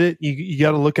I get it. You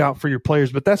got to look out for your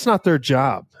players, but that's not their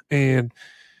job. And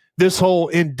this whole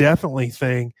indefinitely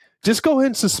thing, just go ahead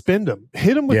and suspend them.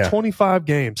 Hit them with 25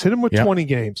 games. Hit them with 20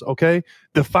 games. Okay.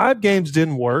 The 5 games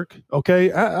didn't work.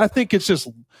 Okay. I think it's just,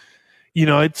 you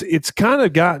know, it's kind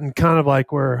of gotten kind of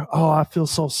like where, oh, I feel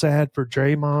so sad for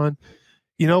Draymond.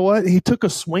 You know what? He took a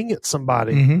swing at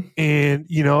somebody. And,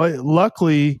 you know,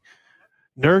 luckily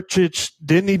Nurkic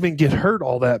didn't even get hurt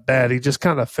all that bad. He just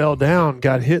kind of fell down,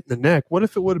 got hit in the neck. What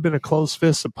if it would have been a closed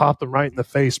fist that popped him right in the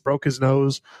face, broke his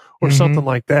nose or something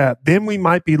like that? Then we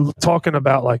might be talking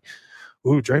about like,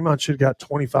 ooh, Draymond should have got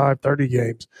 25, 30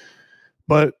 games.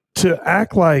 But to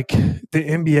act like the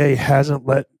NBA hasn't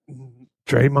let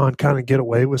Draymond kind of get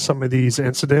away with some of these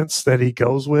incidents that he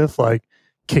goes with, like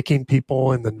kicking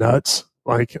people in the nuts,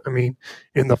 like, I mean,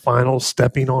 in the finals,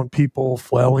 stepping on people,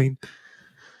 flailing.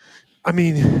 I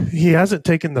mean, he hasn't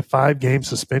taken the 5-game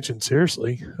suspension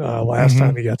seriously. Last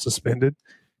time he got suspended,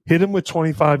 hit him with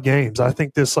 25 games. I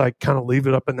think this like kind of leave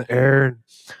it up in the air, and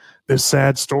this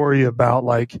sad story about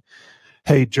like,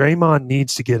 hey, Draymond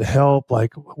needs to get help.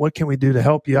 Like, what can we do to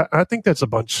help you? I think that's a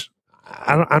bunch.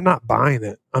 I'm not buying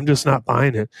it. I'm just not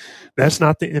buying it. That's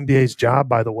not the NBA's job,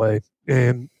 by the way.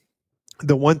 And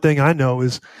the one thing I know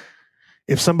is,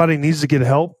 if somebody needs to get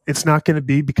help, it's not going to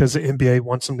be because the NBA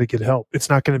wants them to get help. It's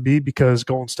not going to be because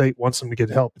Golden State wants them to get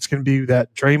help. It's going to be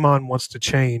that Draymond wants to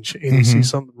change and he sees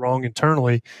something wrong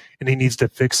internally and he needs to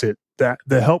fix it. That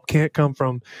the help can't come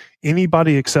from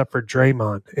anybody except for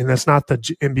Draymond, and that's not the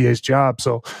NBA's job.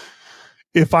 So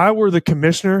if I were the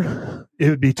commissioner, it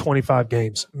would be 25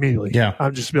 games immediately. Yeah.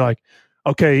 I'd just be like,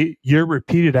 okay, your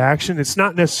repeated action, it's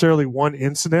not necessarily one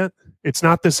incident. It's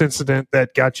not this incident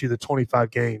that got you the 25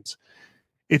 games.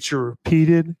 It's your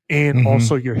repeated and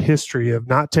also your history of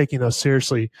not taking us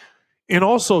seriously. And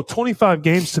also 25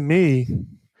 games to me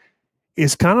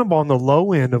is kind of on the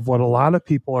low end of what a lot of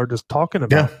people are just talking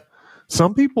about. Yeah.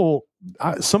 Some people,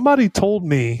 somebody told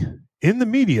me in the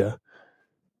media,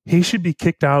 he should be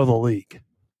kicked out of the league.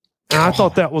 And I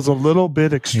thought that was a little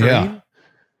bit extreme. Yeah.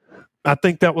 I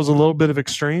think that was a little bit of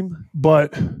extreme,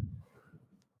 but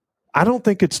I don't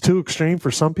think it's too extreme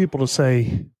for some people to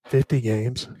say 50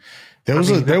 games. There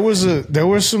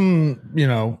was some, you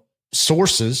know,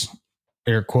 sources,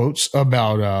 air quotes,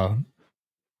 about,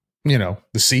 you know,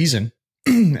 the season.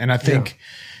 And I think,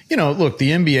 you know, look,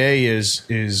 the NBA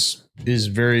is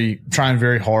trying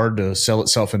very hard to sell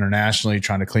itself internationally,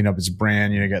 trying to clean up its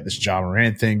brand. You know, you got this Ja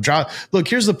Morant thing. Look,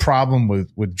 here's the problem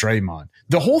with Draymond.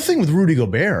 The whole thing with Rudy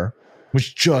Gobert,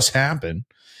 which just happened,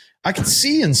 I can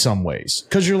see in some ways,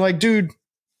 because you're like, dude,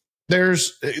 he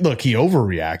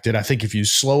overreacted. I think if you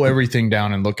slow everything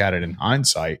down and look at it in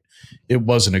hindsight, it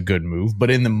wasn't a good move.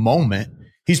 But in the moment,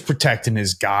 he's protecting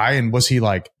his guy. And was he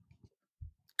like,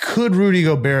 could Rudy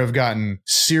Gobert have gotten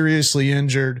seriously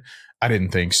injured? I didn't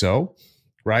think so.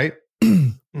 Right.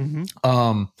 You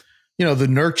know, the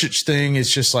Nurkic thing is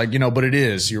just like, you know, but it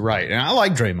is, you're right. And I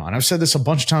like Draymond. I've said this a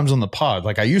bunch of times on the pod.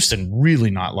 Like, I used to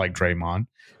really not like Draymond.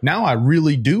 Now I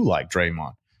really do like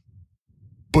Draymond.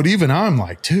 But even I'm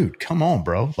like, dude, come on,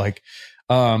 bro. Like,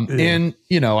 And,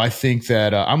 I think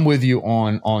that I'm with you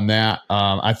on that.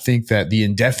 I think that the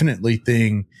indefinitely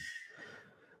thing,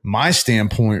 my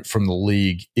standpoint from the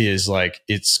league is like,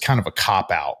 it's kind of a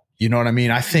cop out. You know what I mean?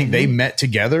 I think they met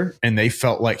together and they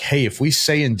felt like, hey, if we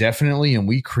say indefinitely and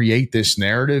we create this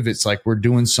narrative, it's like we're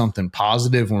doing something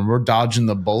positive when we're dodging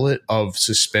the bullet of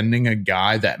suspending a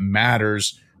guy that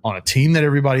matters on a team that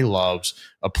everybody loves,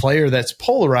 a player that's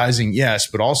polarizing, yes,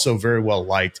 but also very well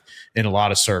liked in a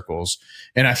lot of circles.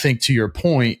 And I think to your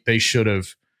point, they should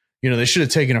have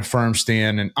taken a firm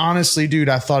stand. And honestly, dude,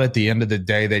 I thought at the end of the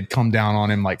day, they'd come down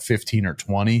on him like 15 or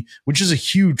 20, which is a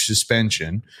huge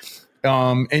suspension.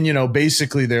 And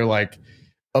basically they're like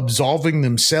absolving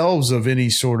themselves of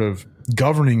any sort of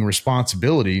governing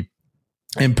responsibility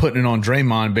and putting it on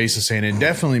Draymond, basically saying it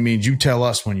definitely means you tell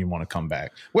us when you want to come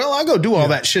back. Well, I'll go do all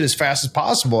that shit as fast as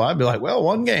possible. I'd be like, well,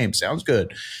 one game sounds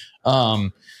good.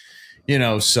 So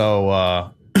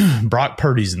Brock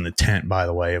Purdy's in the tent, by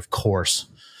the way, of course.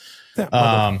 That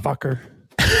motherfucker.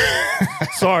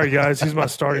 Sorry, guys. He's my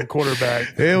starting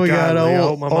quarterback. Here we got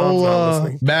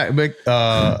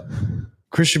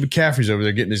Christian McCaffrey's over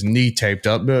there getting his knee taped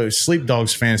up. Sleep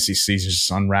Dogs fantasy season is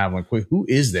just unraveling. Wait, who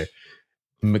is there?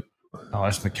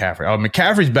 That's McCaffrey. Oh,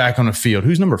 McCaffrey's back on the field.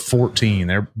 Who's number 14?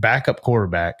 Their backup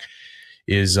quarterback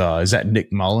is that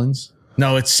Nick Mullins?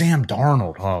 No, it's Sam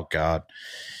Darnold. Oh, God.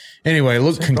 Anyway,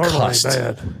 look concussed.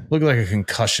 Look like a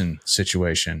concussion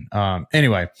situation.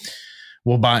 Anyway.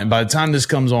 Well, by the time this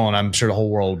comes on, I'm sure the whole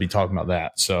world will be talking about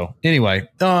that. So anyway,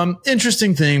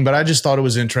 interesting thing, but I just thought it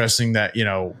was interesting that,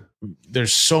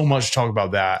 there's so much talk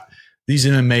about that. These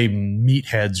MMA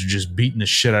meatheads are just beating the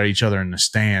shit out of each other in the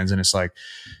stands. And it's like,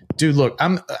 dude, look,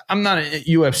 I'm not a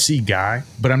UFC guy,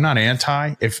 but I'm not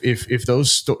anti. If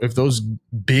those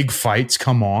big fights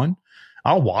come on,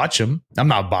 I'll watch them. I'm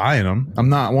not buying them. I'm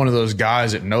not one of those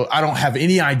guys that I don't have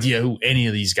any idea who any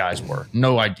of these guys were.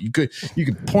 No idea. You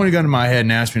could point a gun to my head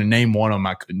and ask me to name one of them.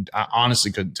 I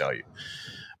honestly couldn't tell you.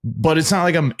 But it's not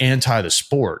like I'm anti the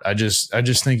sport. I just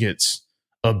think it's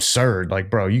absurd. Like,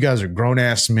 bro, you guys are grown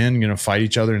ass men going to fight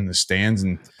each other in the stands,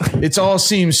 and it's all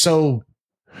seems so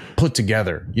put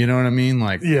together. You know what I mean?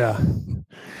 Like, yeah.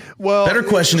 Well, better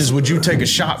question is, would you take a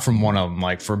shot from one of them,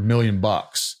 like for $1 million?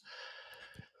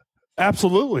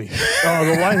 Absolutely.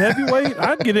 The light heavyweight,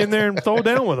 I'd get in there and throw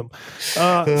down with them.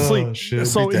 Shit,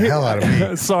 so beat the hell out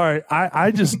of me. Sorry,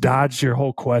 I just dodged your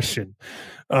whole question.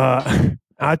 I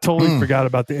totally forgot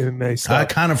about the MMA stuff. I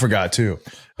kind of forgot too.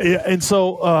 Yeah, and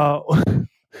so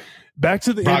back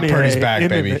to the Brock MMA. Purdy's back,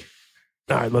 baby.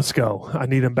 All right, let's go. I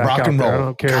need him back Rock out and there. roll. I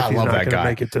don't care God, if you're I love not that going to guy.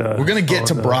 make it. We're going to get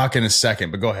to Brock in a second,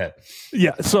 but go ahead.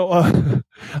 Yeah. So, all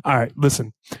right,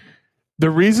 the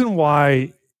reason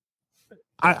why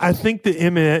I think the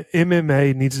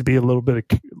MMA needs to be a little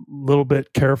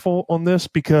bit careful on this,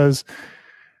 because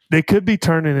they could be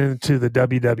turning into the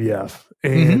WWF,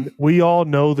 and we all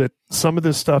know that some of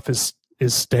this stuff is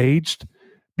staged,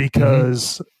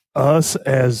 because us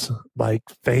as like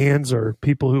fans or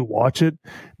people who watch it,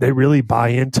 they really buy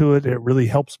into it. It really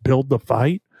helps build the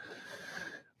fight.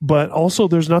 But also,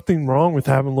 there's nothing wrong with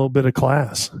having a little bit of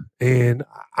class. And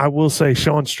I will say,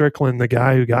 Sean Strickland, the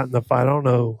guy who got in the fight, I don't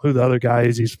know who the other guy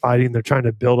is he's fighting. They're trying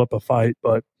to build up a fight,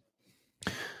 but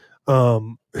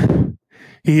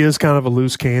he is kind of a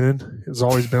loose cannon. Has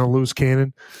always been a loose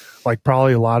cannon, like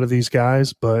probably a lot of these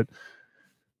guys. But,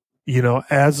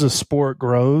 as the sport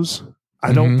grows,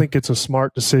 I don't think it's a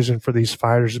smart decision for these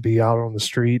fighters to be out on the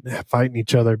street fighting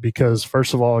each other, because,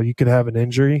 first of all, you could have an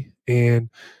injury,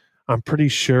 and I'm pretty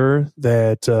sure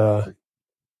that, that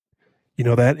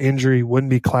injury wouldn't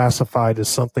be classified as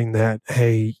something that,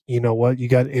 hey, you know what, you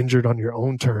got injured on your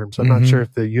own terms. I'm not sure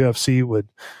if the UFC would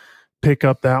pick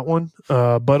up that one.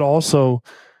 But also,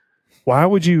 why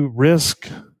would you risk,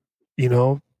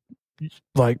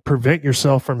 prevent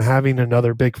yourself from having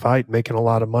another big fight, making a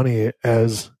lot of money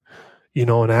as,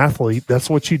 an athlete? That's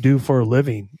what you do for a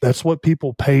living. That's what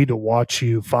people pay to watch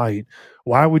you fight.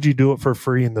 Why would you do it for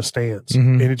free in the stands?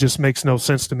 And it just makes no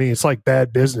sense to me. It's like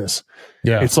bad business.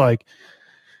 Yeah. It's like,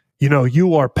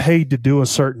 you are paid to do a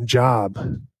certain job,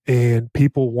 and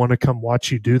people want to come watch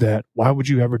you do that. Why would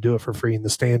you ever do it for free in the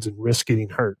stands and risk getting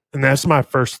hurt? And that's my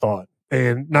first thought.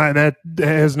 And that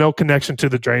has no connection to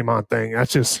the Draymond thing.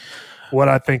 That's just what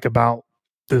I think about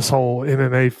this whole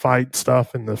MMA fight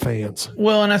stuff and the fans.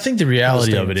 Well, and I think the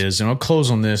reality of it is, and I'll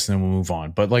close on this and then we'll move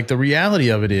on. But like the reality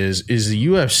of it is the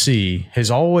UFC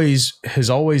has always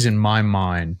in my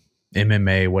mind,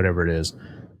 MMA, whatever it is,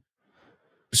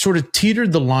 sort of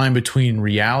teetered the line between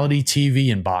reality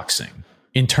TV and boxing.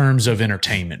 in terms of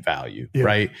entertainment value,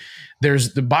 right?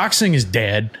 The boxing is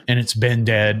dead, and it's been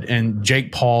dead, and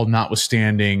Jake Paul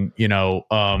notwithstanding,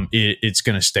 it's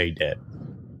going to stay dead.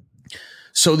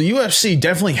 So the UFC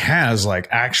definitely has like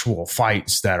actual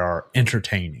fights that are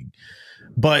entertaining.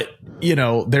 But,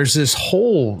 there's this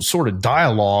whole sort of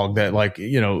dialogue that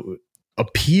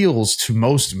appeals to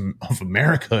most of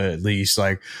America, at least,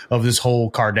 like of this whole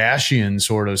Kardashian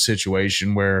sort of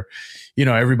situation where,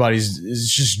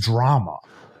 it's just drama.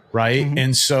 Right. Mm-hmm.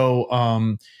 And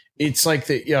so it's like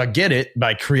I get it,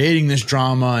 by creating this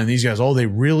drama and these guys, they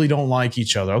really don't like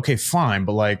each other. Okay, fine.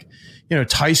 But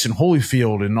Tyson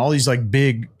Holyfield and all these like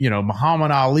big,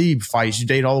 Muhammad Ali fights you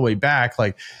date all the way back.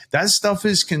 Like that stuff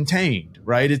is contained,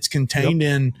 right? It's contained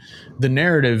in the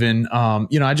narrative. And,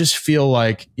 I just feel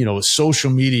like, with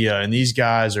social media and these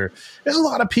guys there's a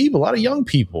lot of people, a lot of young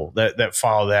people that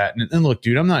follow that. And look,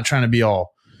 dude, I'm not trying to be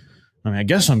I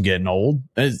guess I'm getting old.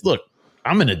 Look,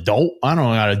 I'm an adult. I don't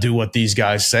know how to do what these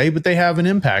guys say, but they have an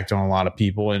impact on a lot of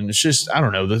people. And it's just, I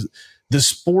don't know. The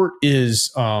sport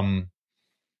is, in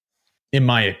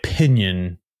my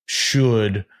opinion,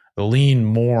 should lean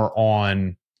more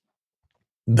on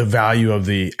the value of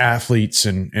the athletes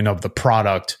and of the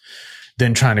product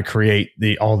than trying to create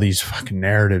all these fucking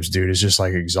narratives, dude. It's just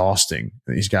like exhausting.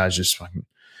 These guys just fucking.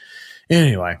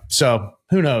 Anyway, so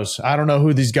who knows? I don't know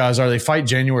who these guys are. They fight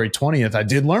January 20th. I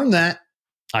did learn that.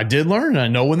 I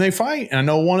know when they fight, and I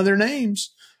know one of their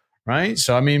names, right?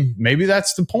 So, maybe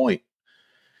that's the point.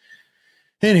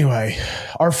 Anyway,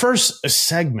 our first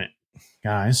segment,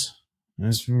 guys,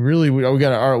 is really,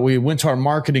 we went to our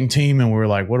marketing team and we were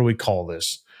like, what do we call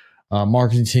this?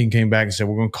 Marketing team came back and said,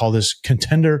 we're going to call this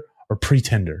Contender or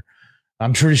Pretender.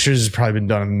 I'm pretty sure this has probably been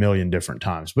done a million different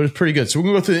times, but it's pretty good. So we're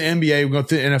going to go through the NBA, we're going to go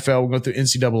through the NFL, we're going to go through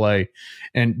NCAA,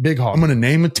 and Big Hawk. I'm going to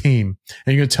name a team,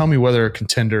 and you're going to tell me whether a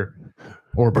contender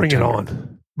or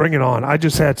pretender. Bring it on. I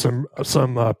just had some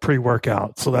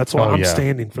pre-workout, so that's why I'm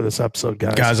standing for this episode,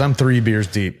 guys. Guys, I'm 3 beers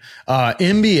deep.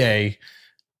 NBA,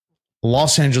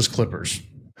 Los Angeles Clippers.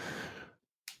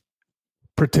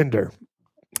 Pretender.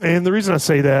 And the reason I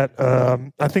say that,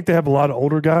 I think they have a lot of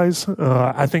older guys.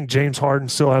 I think James Harden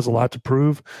still has a lot to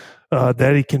prove,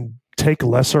 that he can take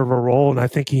lesser of a role, and I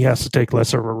think he has to take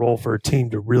lesser of a role for a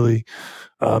team to really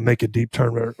make a deep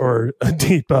tournament or a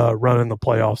deep run in the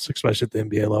playoffs, especially at the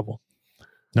NBA level.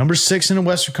 Number 6 in the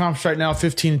Western Conference right now,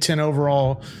 15-10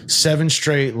 overall, 7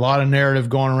 straight. A lot of narrative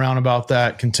going around about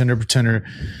that. Contender, pretender.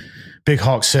 Big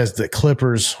Hawk says the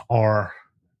Clippers are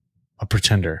a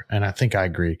pretender, and I think I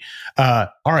agree. All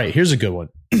right, here's a good one.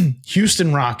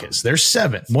 Houston Rockets. They're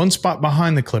 7th, 1 spot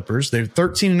behind the Clippers. They're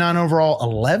 13-9 overall,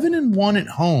 11-1 at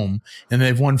home, and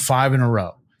they've won 5 in a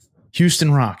row.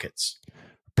 Houston Rockets.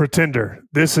 Pretender.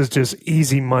 This is just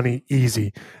easy money,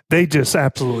 easy. They just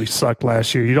absolutely sucked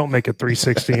last year. You don't make a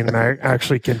 360 and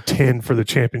actually contend for the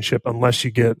championship unless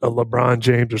you get a LeBron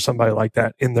James or somebody like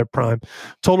that in their prime.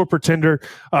 Total pretender.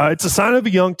 It's a sign of a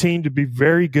young team to be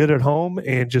very good at home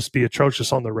and just be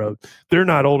atrocious on the road. They're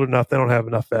not old enough. They don't have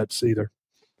enough vets either.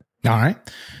 All right.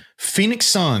 Phoenix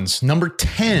Suns, number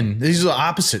 10. These are the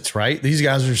opposites, right? These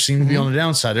guys seem to be on the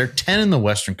downside. They're 10 in the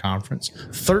Western Conference,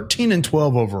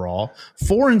 13-12 overall,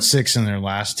 4-6 in their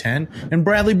last 10. And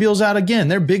Bradley Beal's out again.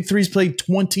 Their big threes played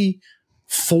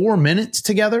 24 minutes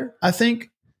together, I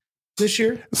think, this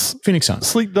year. Phoenix Suns.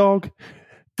 Sleep dog.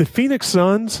 The Phoenix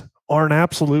Suns are an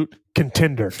absolute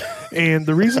contender. And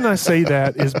the reason I say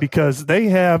that is because they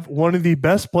have one of the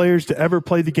best players to ever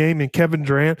play the game in Kevin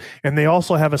Durant, and they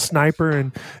also have a sniper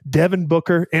in Devin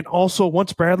Booker, and also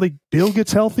once Bradley Beal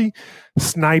gets healthy,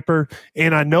 sniper.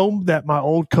 And I know that my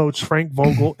old coach Frank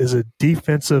Vogel is a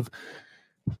defensive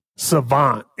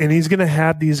savant, and he's going to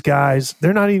have these guys,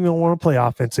 they're not even going to want to play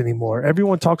offense anymore.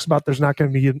 Everyone talks about there's not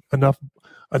going to be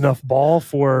enough ball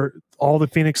for all the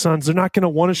Phoenix Suns. They're not going to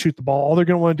want to shoot the ball. All they're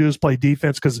going to want to do is play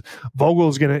defense because Vogel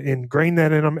is going to ingrain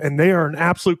that in them, and they are an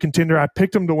absolute contender. I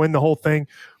picked them to win the whole thing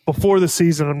before the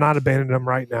season. I'm not abandoning them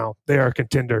right now. They are a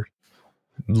contender.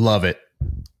 Love it.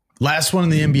 Last one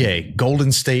in the NBA,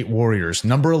 Golden State Warriors,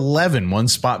 number 11, 1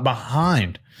 spot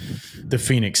behind the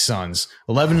Phoenix Suns.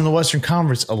 11 in the Western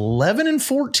Conference,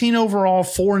 11-14 overall,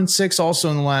 4-6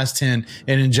 also in the last 10,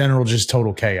 and in general, just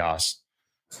total chaos.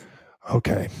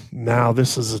 Okay, now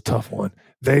this is a tough one.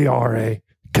 They are a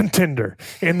contender.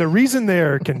 And the reason they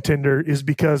are a contender is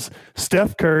because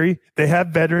Steph Curry, they have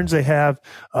veterans. They have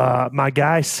my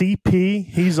guy CP.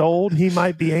 He's old. He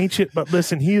might be ancient, but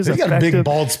listen, he is effective. He's got a big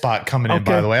bald spot coming in,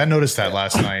 by the way. I noticed that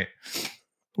last night.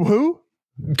 Who?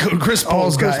 Chris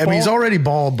Paul's got. I mean, he's already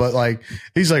bald, but like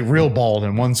he's like real bald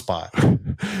in one spot.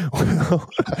 Well,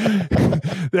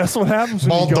 that's what happens when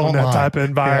Bald you go in don't that lie. type of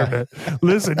environment.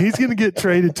 Listen, he's going to get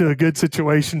traded to a good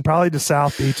situation, probably to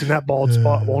South Beach, and that bald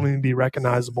spot won't even be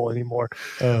recognizable anymore.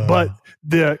 But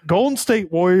the Golden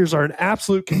State Warriors are an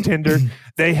absolute contender.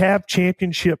 They have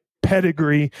championship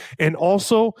pedigree, and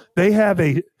also they have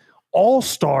a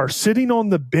all-star sitting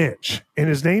on the bench, and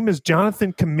his name is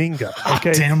Jonathan Kuminga.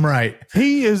 Okay, damn right.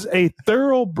 He is a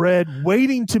thoroughbred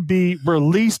waiting to be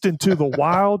released into the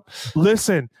wild.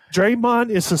 Listen, Draymond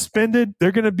is suspended.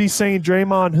 They're going to be saying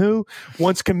Draymond who?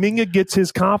 Once Kuminga gets his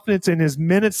confidence and his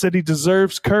minutes that he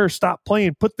deserves, Kerr, stop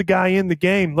playing. Put the guy in the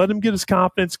game. Let him get his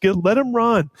confidence. Let him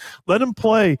run. Let him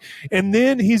play. And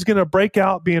then he's going to break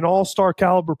out, be an all-star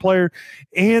caliber player.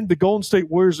 And the Golden State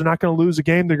Warriors are not going to lose a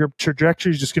game. Their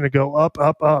trajectory is just going to go up,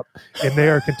 up, up. And they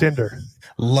are a contender.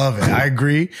 Love it. I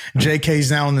agree.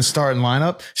 JK's now in the starting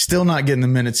lineup. Still not getting the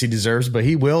minutes he deserves, but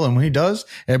he will. And when he does,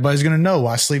 everybody's going to know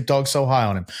why Sleep Dog's so high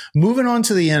on him. Moving on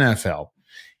to the NFL.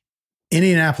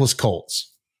 Indianapolis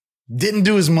Colts. Didn't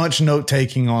do as much note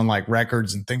taking on like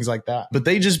records and things like that, but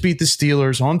they just beat the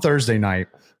Steelers on Thursday night.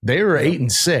 They were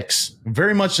 8-6,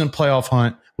 very much in a playoff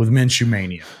hunt with Minshew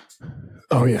mania.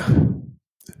 Oh, yeah.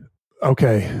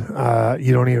 Okay.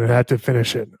 You don't even have to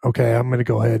finish it. Okay. I'm going to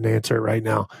go ahead and answer it right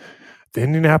now. The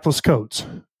Indianapolis Colts.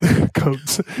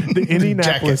 The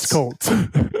Indianapolis Colts.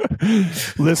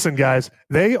 Listen, guys,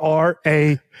 they are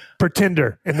a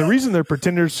pretender. And the reason they're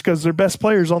pretenders is because their best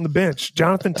players on the bench.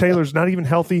 Jonathan Taylor's not even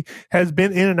healthy, has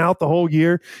been in and out the whole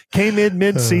year, came in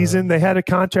mid-season. They had a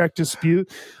contract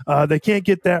dispute. They can't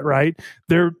get that right.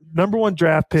 Their number one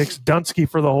draft picks, Dunsky,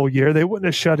 for the whole year. They wouldn't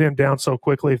have shut him down so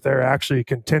quickly if they're actually a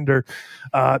contender.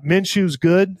 Minshew's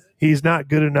good. He's not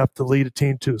good enough to lead a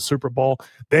team to a Super Bowl.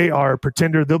 They are a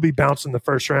pretender. They'll be bouncing the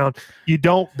first round. You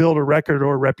don't build a record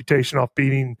or a reputation off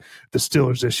beating the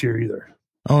Steelers this year either.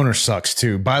 Owner sucks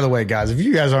too. By the way, guys, if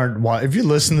you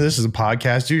listen to this as a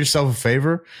podcast, do yourself a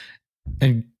favor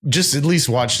and just at least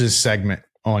watch this segment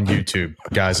on YouTube,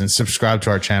 guys, and subscribe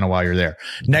to our channel while you're there.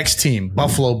 Next team,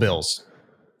 Buffalo Bills.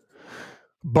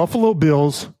 Buffalo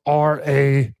Bills are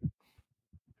a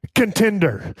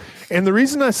contender. And the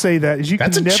reason I say that is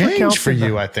That's can a never change count for them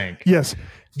you, out. I think. Yes.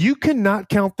 You cannot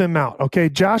count them out. Okay.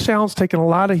 Josh Allen's taking a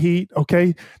lot of heat.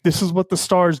 Okay. This is what the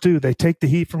stars do. They take the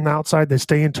heat from the outside. They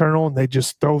stay internal and they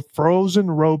just throw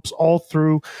frozen ropes all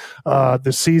through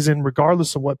the season,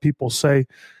 regardless of what people say.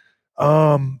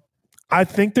 I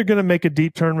think they're going to make a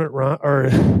deep tournament run, or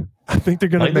I think they're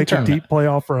going to make a deep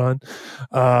playoff run.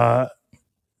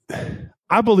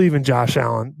 I believe in Josh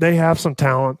Allen. They have some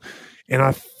talent. And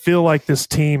I feel like this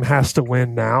team has to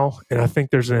win now. And I think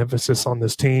there's an emphasis on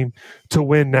this team to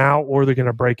win now or they're going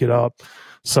to break it up.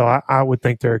 So I would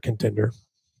think they're a contender.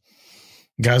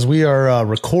 Guys, we are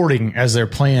recording as they're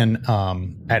playing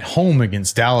at home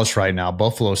against Dallas right now.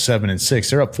 Buffalo 7-6.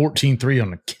 They're up 14-3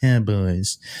 on the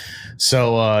Cowboys.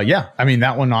 So, yeah, I mean,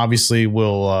 that one obviously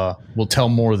will tell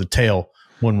more of the tale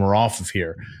when we're off of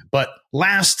here. But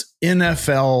last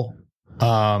NFL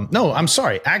no, I'm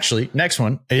sorry. Actually, next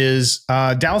one is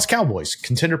Dallas Cowboys,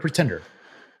 contender, pretender.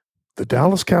 The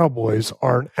Dallas Cowboys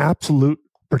are an absolute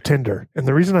pretender. And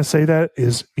the reason I say that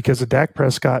is because of Dak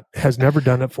Prescott has never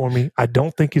done it for me. I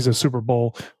don't think he's a Super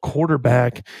Bowl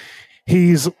quarterback.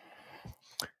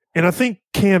 And I think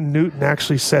Cam Newton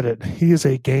actually said it. He is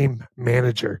a game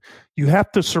manager. You have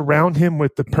to surround him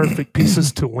with the perfect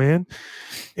pieces to win.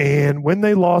 And when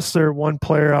they lost their one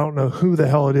player, I don't know who the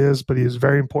hell it is, but he is a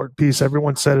very important piece.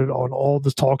 Everyone said it on all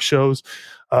the talk shows.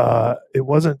 It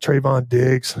wasn't Trayvon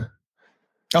Diggs.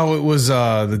 Oh, it was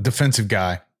the defensive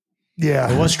guy.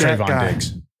 Yeah. It was Trayvon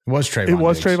Diggs. It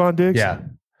was Trayvon Diggs? Yeah.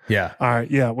 Yeah. All right.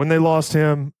 Yeah. When they lost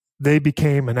him, they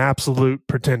became an absolute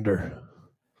pretender.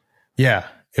 Yeah.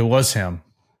 It was him.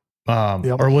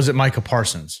 Or was it Micah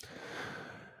Parsons?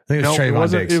 I think it was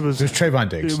Trayvon Diggs. It was Trayvon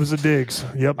Diggs. It was a Diggs.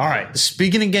 Yep. All right.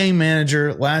 Speaking of game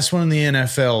manager, last one in the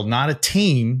NFL, not a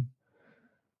team,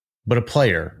 but a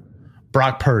player.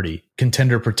 Brock Purdy,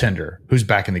 contender, pretender. Who's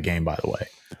back in the game, by the way?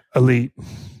 Elite.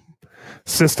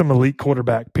 System elite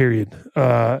quarterback, period.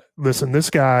 Listen, this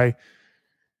guy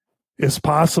is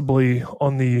possibly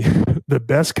on the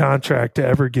best contract to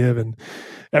ever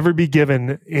be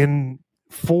given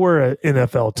for an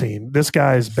NFL team. This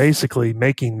guy is basically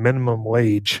making minimum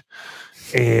wage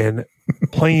and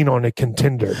playing on a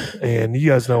contender. And you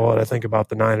guys know what I think about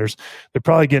the Niners. They're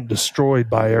probably getting destroyed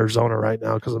by Arizona right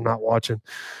now because I'm not watching.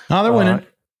 No, they're winning.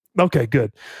 Okay,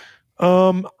 good.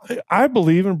 I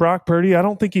believe in Brock Purdy. I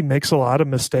don't think he makes a lot of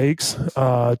mistakes.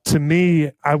 To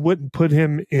me, I wouldn't put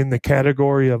him in the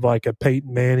category of like a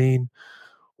Peyton Manning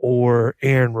or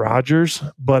Aaron Rodgers,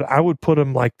 but I would put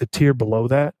him like the tier below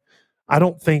that. I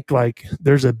don't think like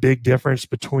there's a big difference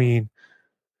between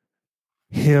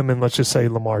him and let's just say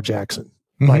Lamar Jackson.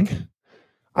 Mhm. Like,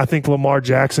 I think Lamar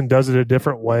Jackson does it a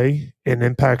different way and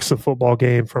impacts the football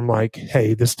game from like,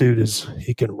 hey, this dude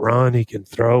he can run, he can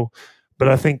throw. But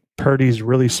I think Purdy's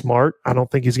really smart. I don't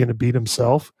think he's going to beat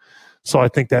himself. So I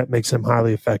think that makes him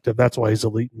highly effective. That's why he's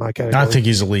elite in my category. I think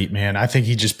he's elite, man. I think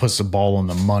he just puts the ball on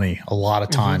the money a lot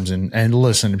of times. And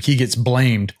listen, he gets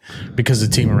blamed because the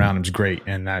team around him is great,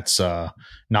 and that's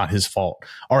not his fault.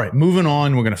 All right, moving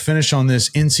on. We're going to finish on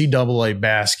this NCAA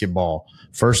basketball.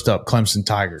 First up, Clemson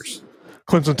Tigers.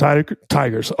 Clemson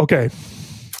Tigers. Okay.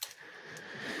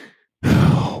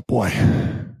 Oh, boy.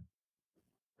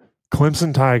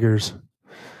 Clemson Tigers.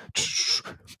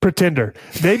 Pretender.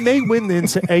 They may win the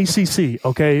ACC,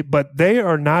 okay, but they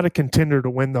are not a contender to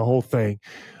win the whole thing.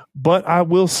 But I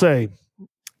will say,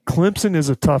 Clemson is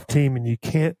a tough team, and you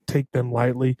can't take them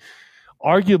lightly.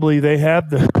 Arguably, they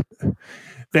have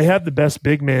the best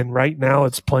big man right now.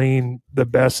 It's playing the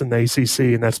best in the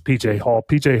ACC, and that's PJ Hall.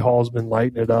 PJ Hall's been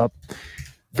lighting it up.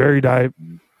 Very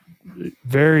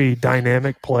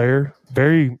dynamic player.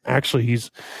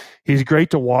 He's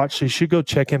great to watch. So you should go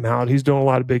check him out. He's doing a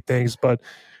lot of big things, but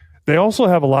they also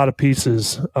have a lot of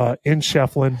pieces in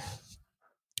Shefflin,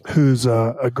 who's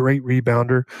a great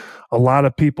rebounder. A lot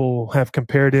of people have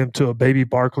compared him to a baby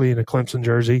Barkley in a Clemson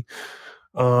jersey.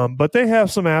 But they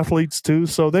have some athletes too.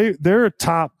 So they are a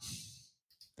top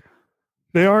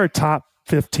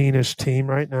 15-ish team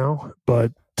right now,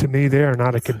 but to me, they are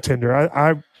not a contender.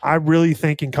 I really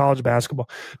think in college basketball.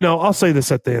 No, I'll say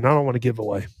this at the end. I don't want to give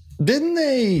away. Didn't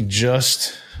they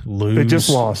just lose? They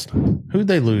just lost. Who'd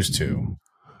they lose to?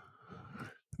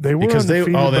 They were because they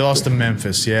undefeated, lost to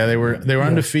Memphis. Yeah, they were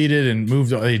undefeated and moved.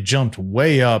 They jumped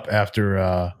way up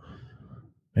after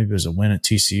maybe it was a win at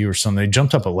TCU or something. They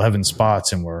jumped up 11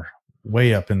 spots and were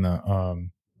way up in the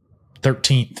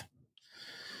 13th.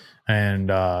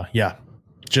 And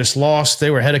just lost.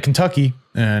 They were ahead of Kentucky,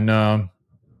 and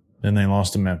then they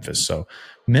lost to Memphis. So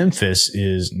Memphis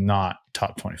is not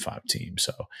top 25 team.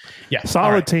 So yeah,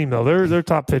 solid team though. They're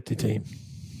top 50 team.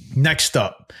 Next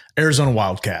up, Arizona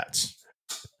Wildcats.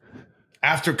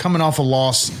 After coming off a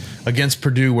loss against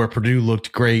Purdue, where Purdue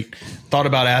looked great, thought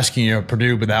about asking you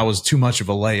Purdue, but that was too much of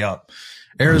a layup.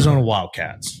 Arizona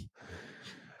Wildcats.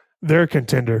 They're a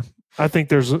contender. I think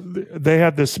they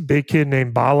have this big kid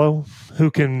named Ballo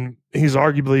he's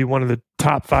arguably one of the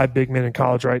top 5 big men in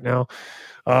college right now.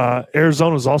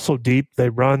 Arizona's also deep. They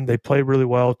run, they play really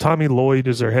well. Tommy Lloyd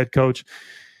is their head coach.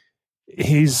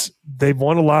 They've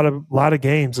won a lot of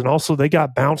games, and also they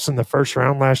got bounced in the first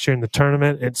round last year in the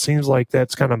tournament. It seems like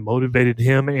that's kind of motivated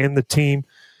him and the team.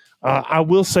 I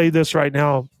will say this right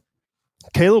now: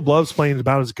 Caleb Love's playing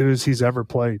about as good as he's ever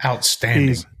played.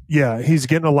 Outstanding. He's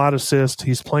getting a lot of assists.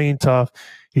 He's playing tough.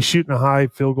 He's shooting a high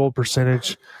field goal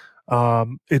percentage.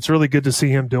 It's really good to see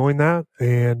him doing that.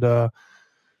 And I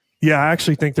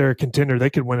actually think they're a contender. They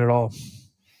could win it all.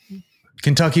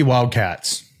 Kentucky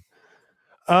Wildcats.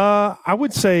 I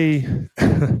would say,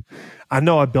 I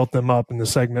know I built them up in the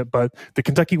segment, but the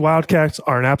Kentucky Wildcats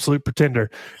are an absolute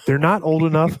pretender. They're not old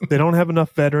enough. They don't have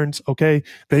enough veterans. Okay.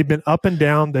 They've been up and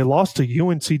down. They lost to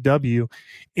UNCW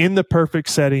in the perfect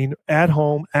setting at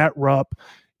home at Rupp.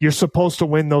 You're supposed to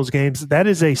win those games. That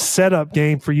is a setup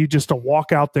game for you just to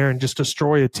walk out there and just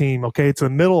destroy a team. Okay. It's the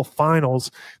middle of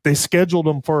finals. They scheduled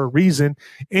them for a reason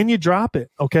and you drop it.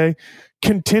 Okay.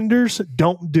 Contenders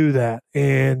don't do that.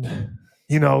 And,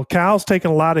 Cal's taken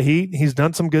a lot of heat. He's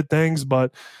done some good things,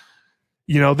 but,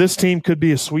 this team could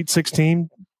be a Sweet 16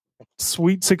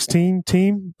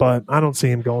 team, but I don't see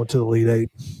him going to the Elite Eight.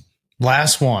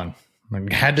 Last one.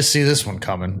 I had to see this one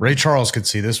coming. Ray Charles could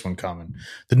see this one coming.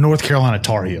 The North Carolina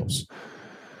Tar Heels.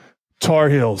 Tar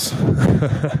Heels.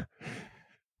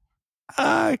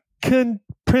 I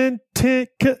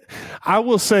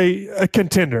will say a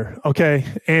contender, okay?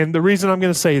 And the reason I'm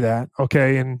going to say that,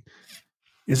 okay, and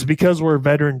is because we're a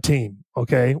veteran team,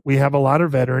 okay? We have a lot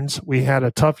of veterans. We had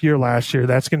a tough year last year.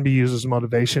 That's going to be used as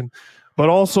motivation. But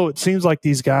also it seems like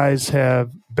these guys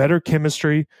have better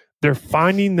chemistry. They're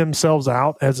finding themselves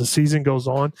out as the season goes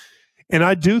on. And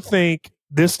I do think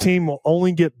this team will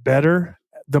only get better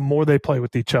the more they play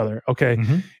with each other, okay?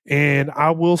 Mm-hmm. And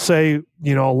I will say,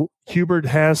 Hubert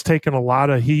has taken a lot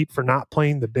of heat for not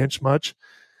playing the bench much.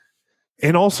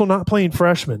 And also not playing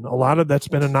freshmen. A lot of that's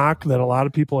been a knock that a lot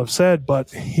of people have said, but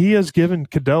he has given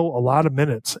Cadeau a lot of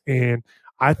minutes. And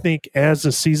I think as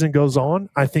the season goes on,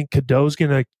 I think Cadeau's going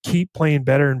to keep playing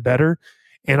better and better.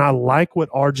 And I like what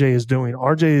RJ is doing.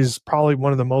 RJ is probably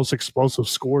one of the most explosive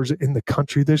scorers in the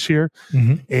country this year.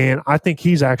 Mm-hmm. And I think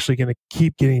he's actually going to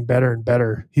keep getting better and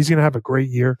better. He's going to have a great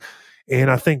year. And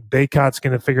I think Baycott's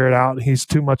going to figure it out. He's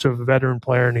too much of a veteran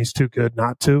player, and he's too good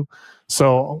not to.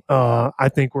 So I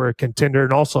think we're a contender.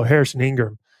 And also Harrison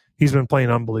Ingram, he's been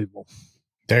playing unbelievable.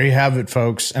 There you have it,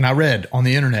 folks. And I read on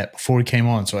the internet before we came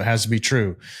on, so it has to be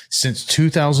true. Since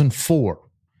 2004,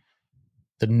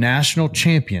 the national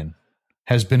champion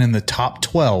has been in the top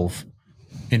 12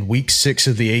 in week 6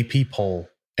 of the AP poll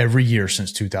every year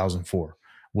since 2004.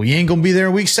 We ain't going to be there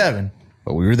week 7,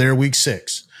 but we were there week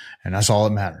 6, and that's all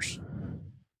that matters.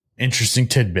 Interesting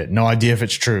tidbit. No idea if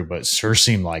it's true, but it sure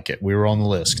seemed like it. We were on the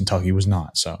list. Kentucky was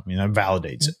not. So, I mean, that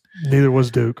validates it. Neither was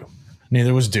Duke.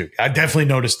 I definitely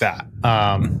noticed that.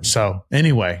 So,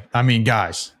 anyway, I mean,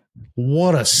 guys,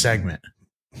 what a segment.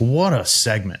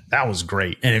 That was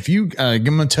great. And if you, I'm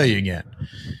going to tell you again,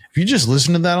 if you just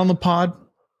listen to that on the pod,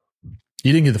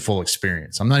 you didn't get the full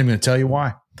experience. I'm not even going to tell you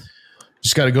why. You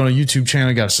just got to go to a YouTube channel.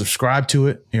 You got to subscribe to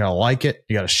it. You got to like it.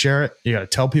 You got to share it. You got to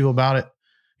tell people about it.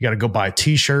 You got to go buy a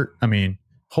t-shirt. I mean,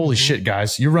 holy shit,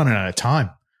 guys, you're running out of time.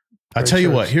 I tell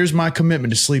you what, here's my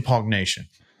commitment to Sleep Hawk Nation.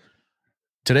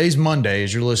 Today's Monday.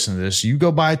 As you're listening to this, you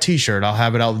go buy a t-shirt. I'll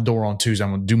have it out the door on Tuesday.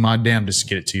 I'm going to do my damnedest to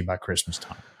get it to you by Christmas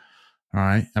time. All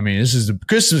right. I mean, this is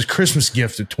the Christmas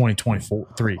gift of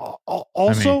 2023.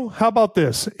 Also, how about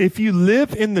this? If you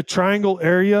live in the Triangle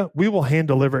area, we will hand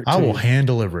deliver it to you. I will hand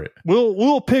deliver it.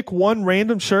 We'll pick one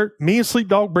random shirt. Me and Sleep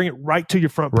Dog bring it right to your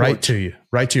front porch.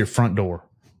 Right to your front door.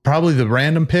 Probably the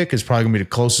random pick is probably going to be the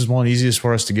closest one, easiest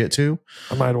for us to get to.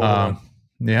 I might order one.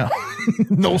 Yeah.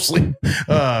 No sleep.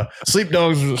 Sleep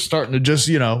Dogs are starting to just,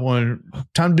 when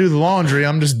time to do the laundry,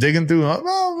 I'm just digging through.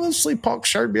 Oh, Sleep Hawk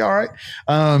shirt be all right.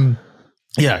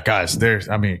 Yeah, guys,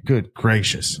 good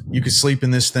gracious. You could sleep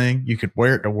in this thing. You could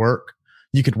wear it to work.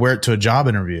 You could wear it to a job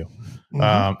interview.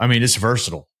 Mm-hmm. It's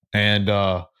versatile. And,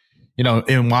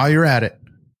 and while you're at it,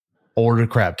 order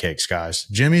crab cakes, guys.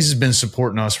 Jimmy's has been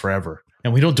supporting us forever,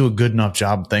 and we don't do a good enough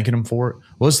job thanking him for it.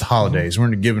 Well, it's the holidays. We're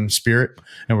in a giving spirit,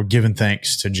 and we're giving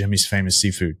thanks to Jimmy's Famous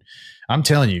Seafood. I'm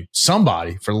telling you,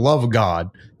 somebody, for the love of God,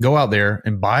 go out there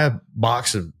and buy a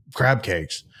box of crab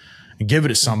cakes and give it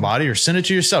to somebody or send it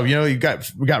to yourself. We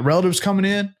got relatives coming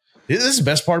in. This is the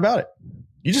best part about it.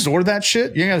 You just order that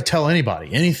shit. You ain't got to tell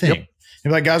anybody anything. Yep.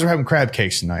 You're like, guys, we're having crab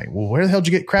cakes tonight. Well, where the hell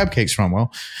did you get crab cakes from?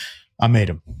 Well, I made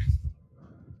them.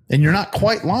 And you're not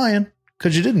quite lying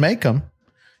because you didn't make them.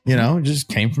 It just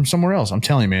came from somewhere else. I'm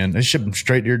telling you, man, they ship them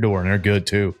straight to your door, and they're good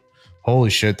too.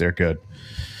 Holy shit, they're good.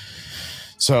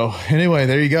 So anyway,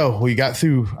 there you go. We got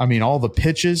through, all the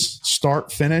pitches,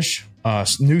 start, finish,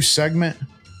 new segment.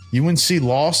 UNC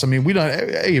loss. We don't.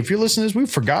 Hey, if you're listening to this, we've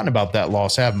forgotten about that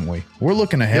loss, haven't we? We're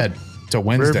looking ahead to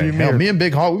Wednesday. Hell, me and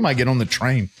Big Hawk, we might get on the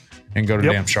train and go to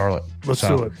damn Charlotte. Let's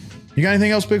do it. You got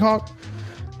anything else, Big Hawk?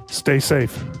 Stay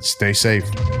safe. Stay safe.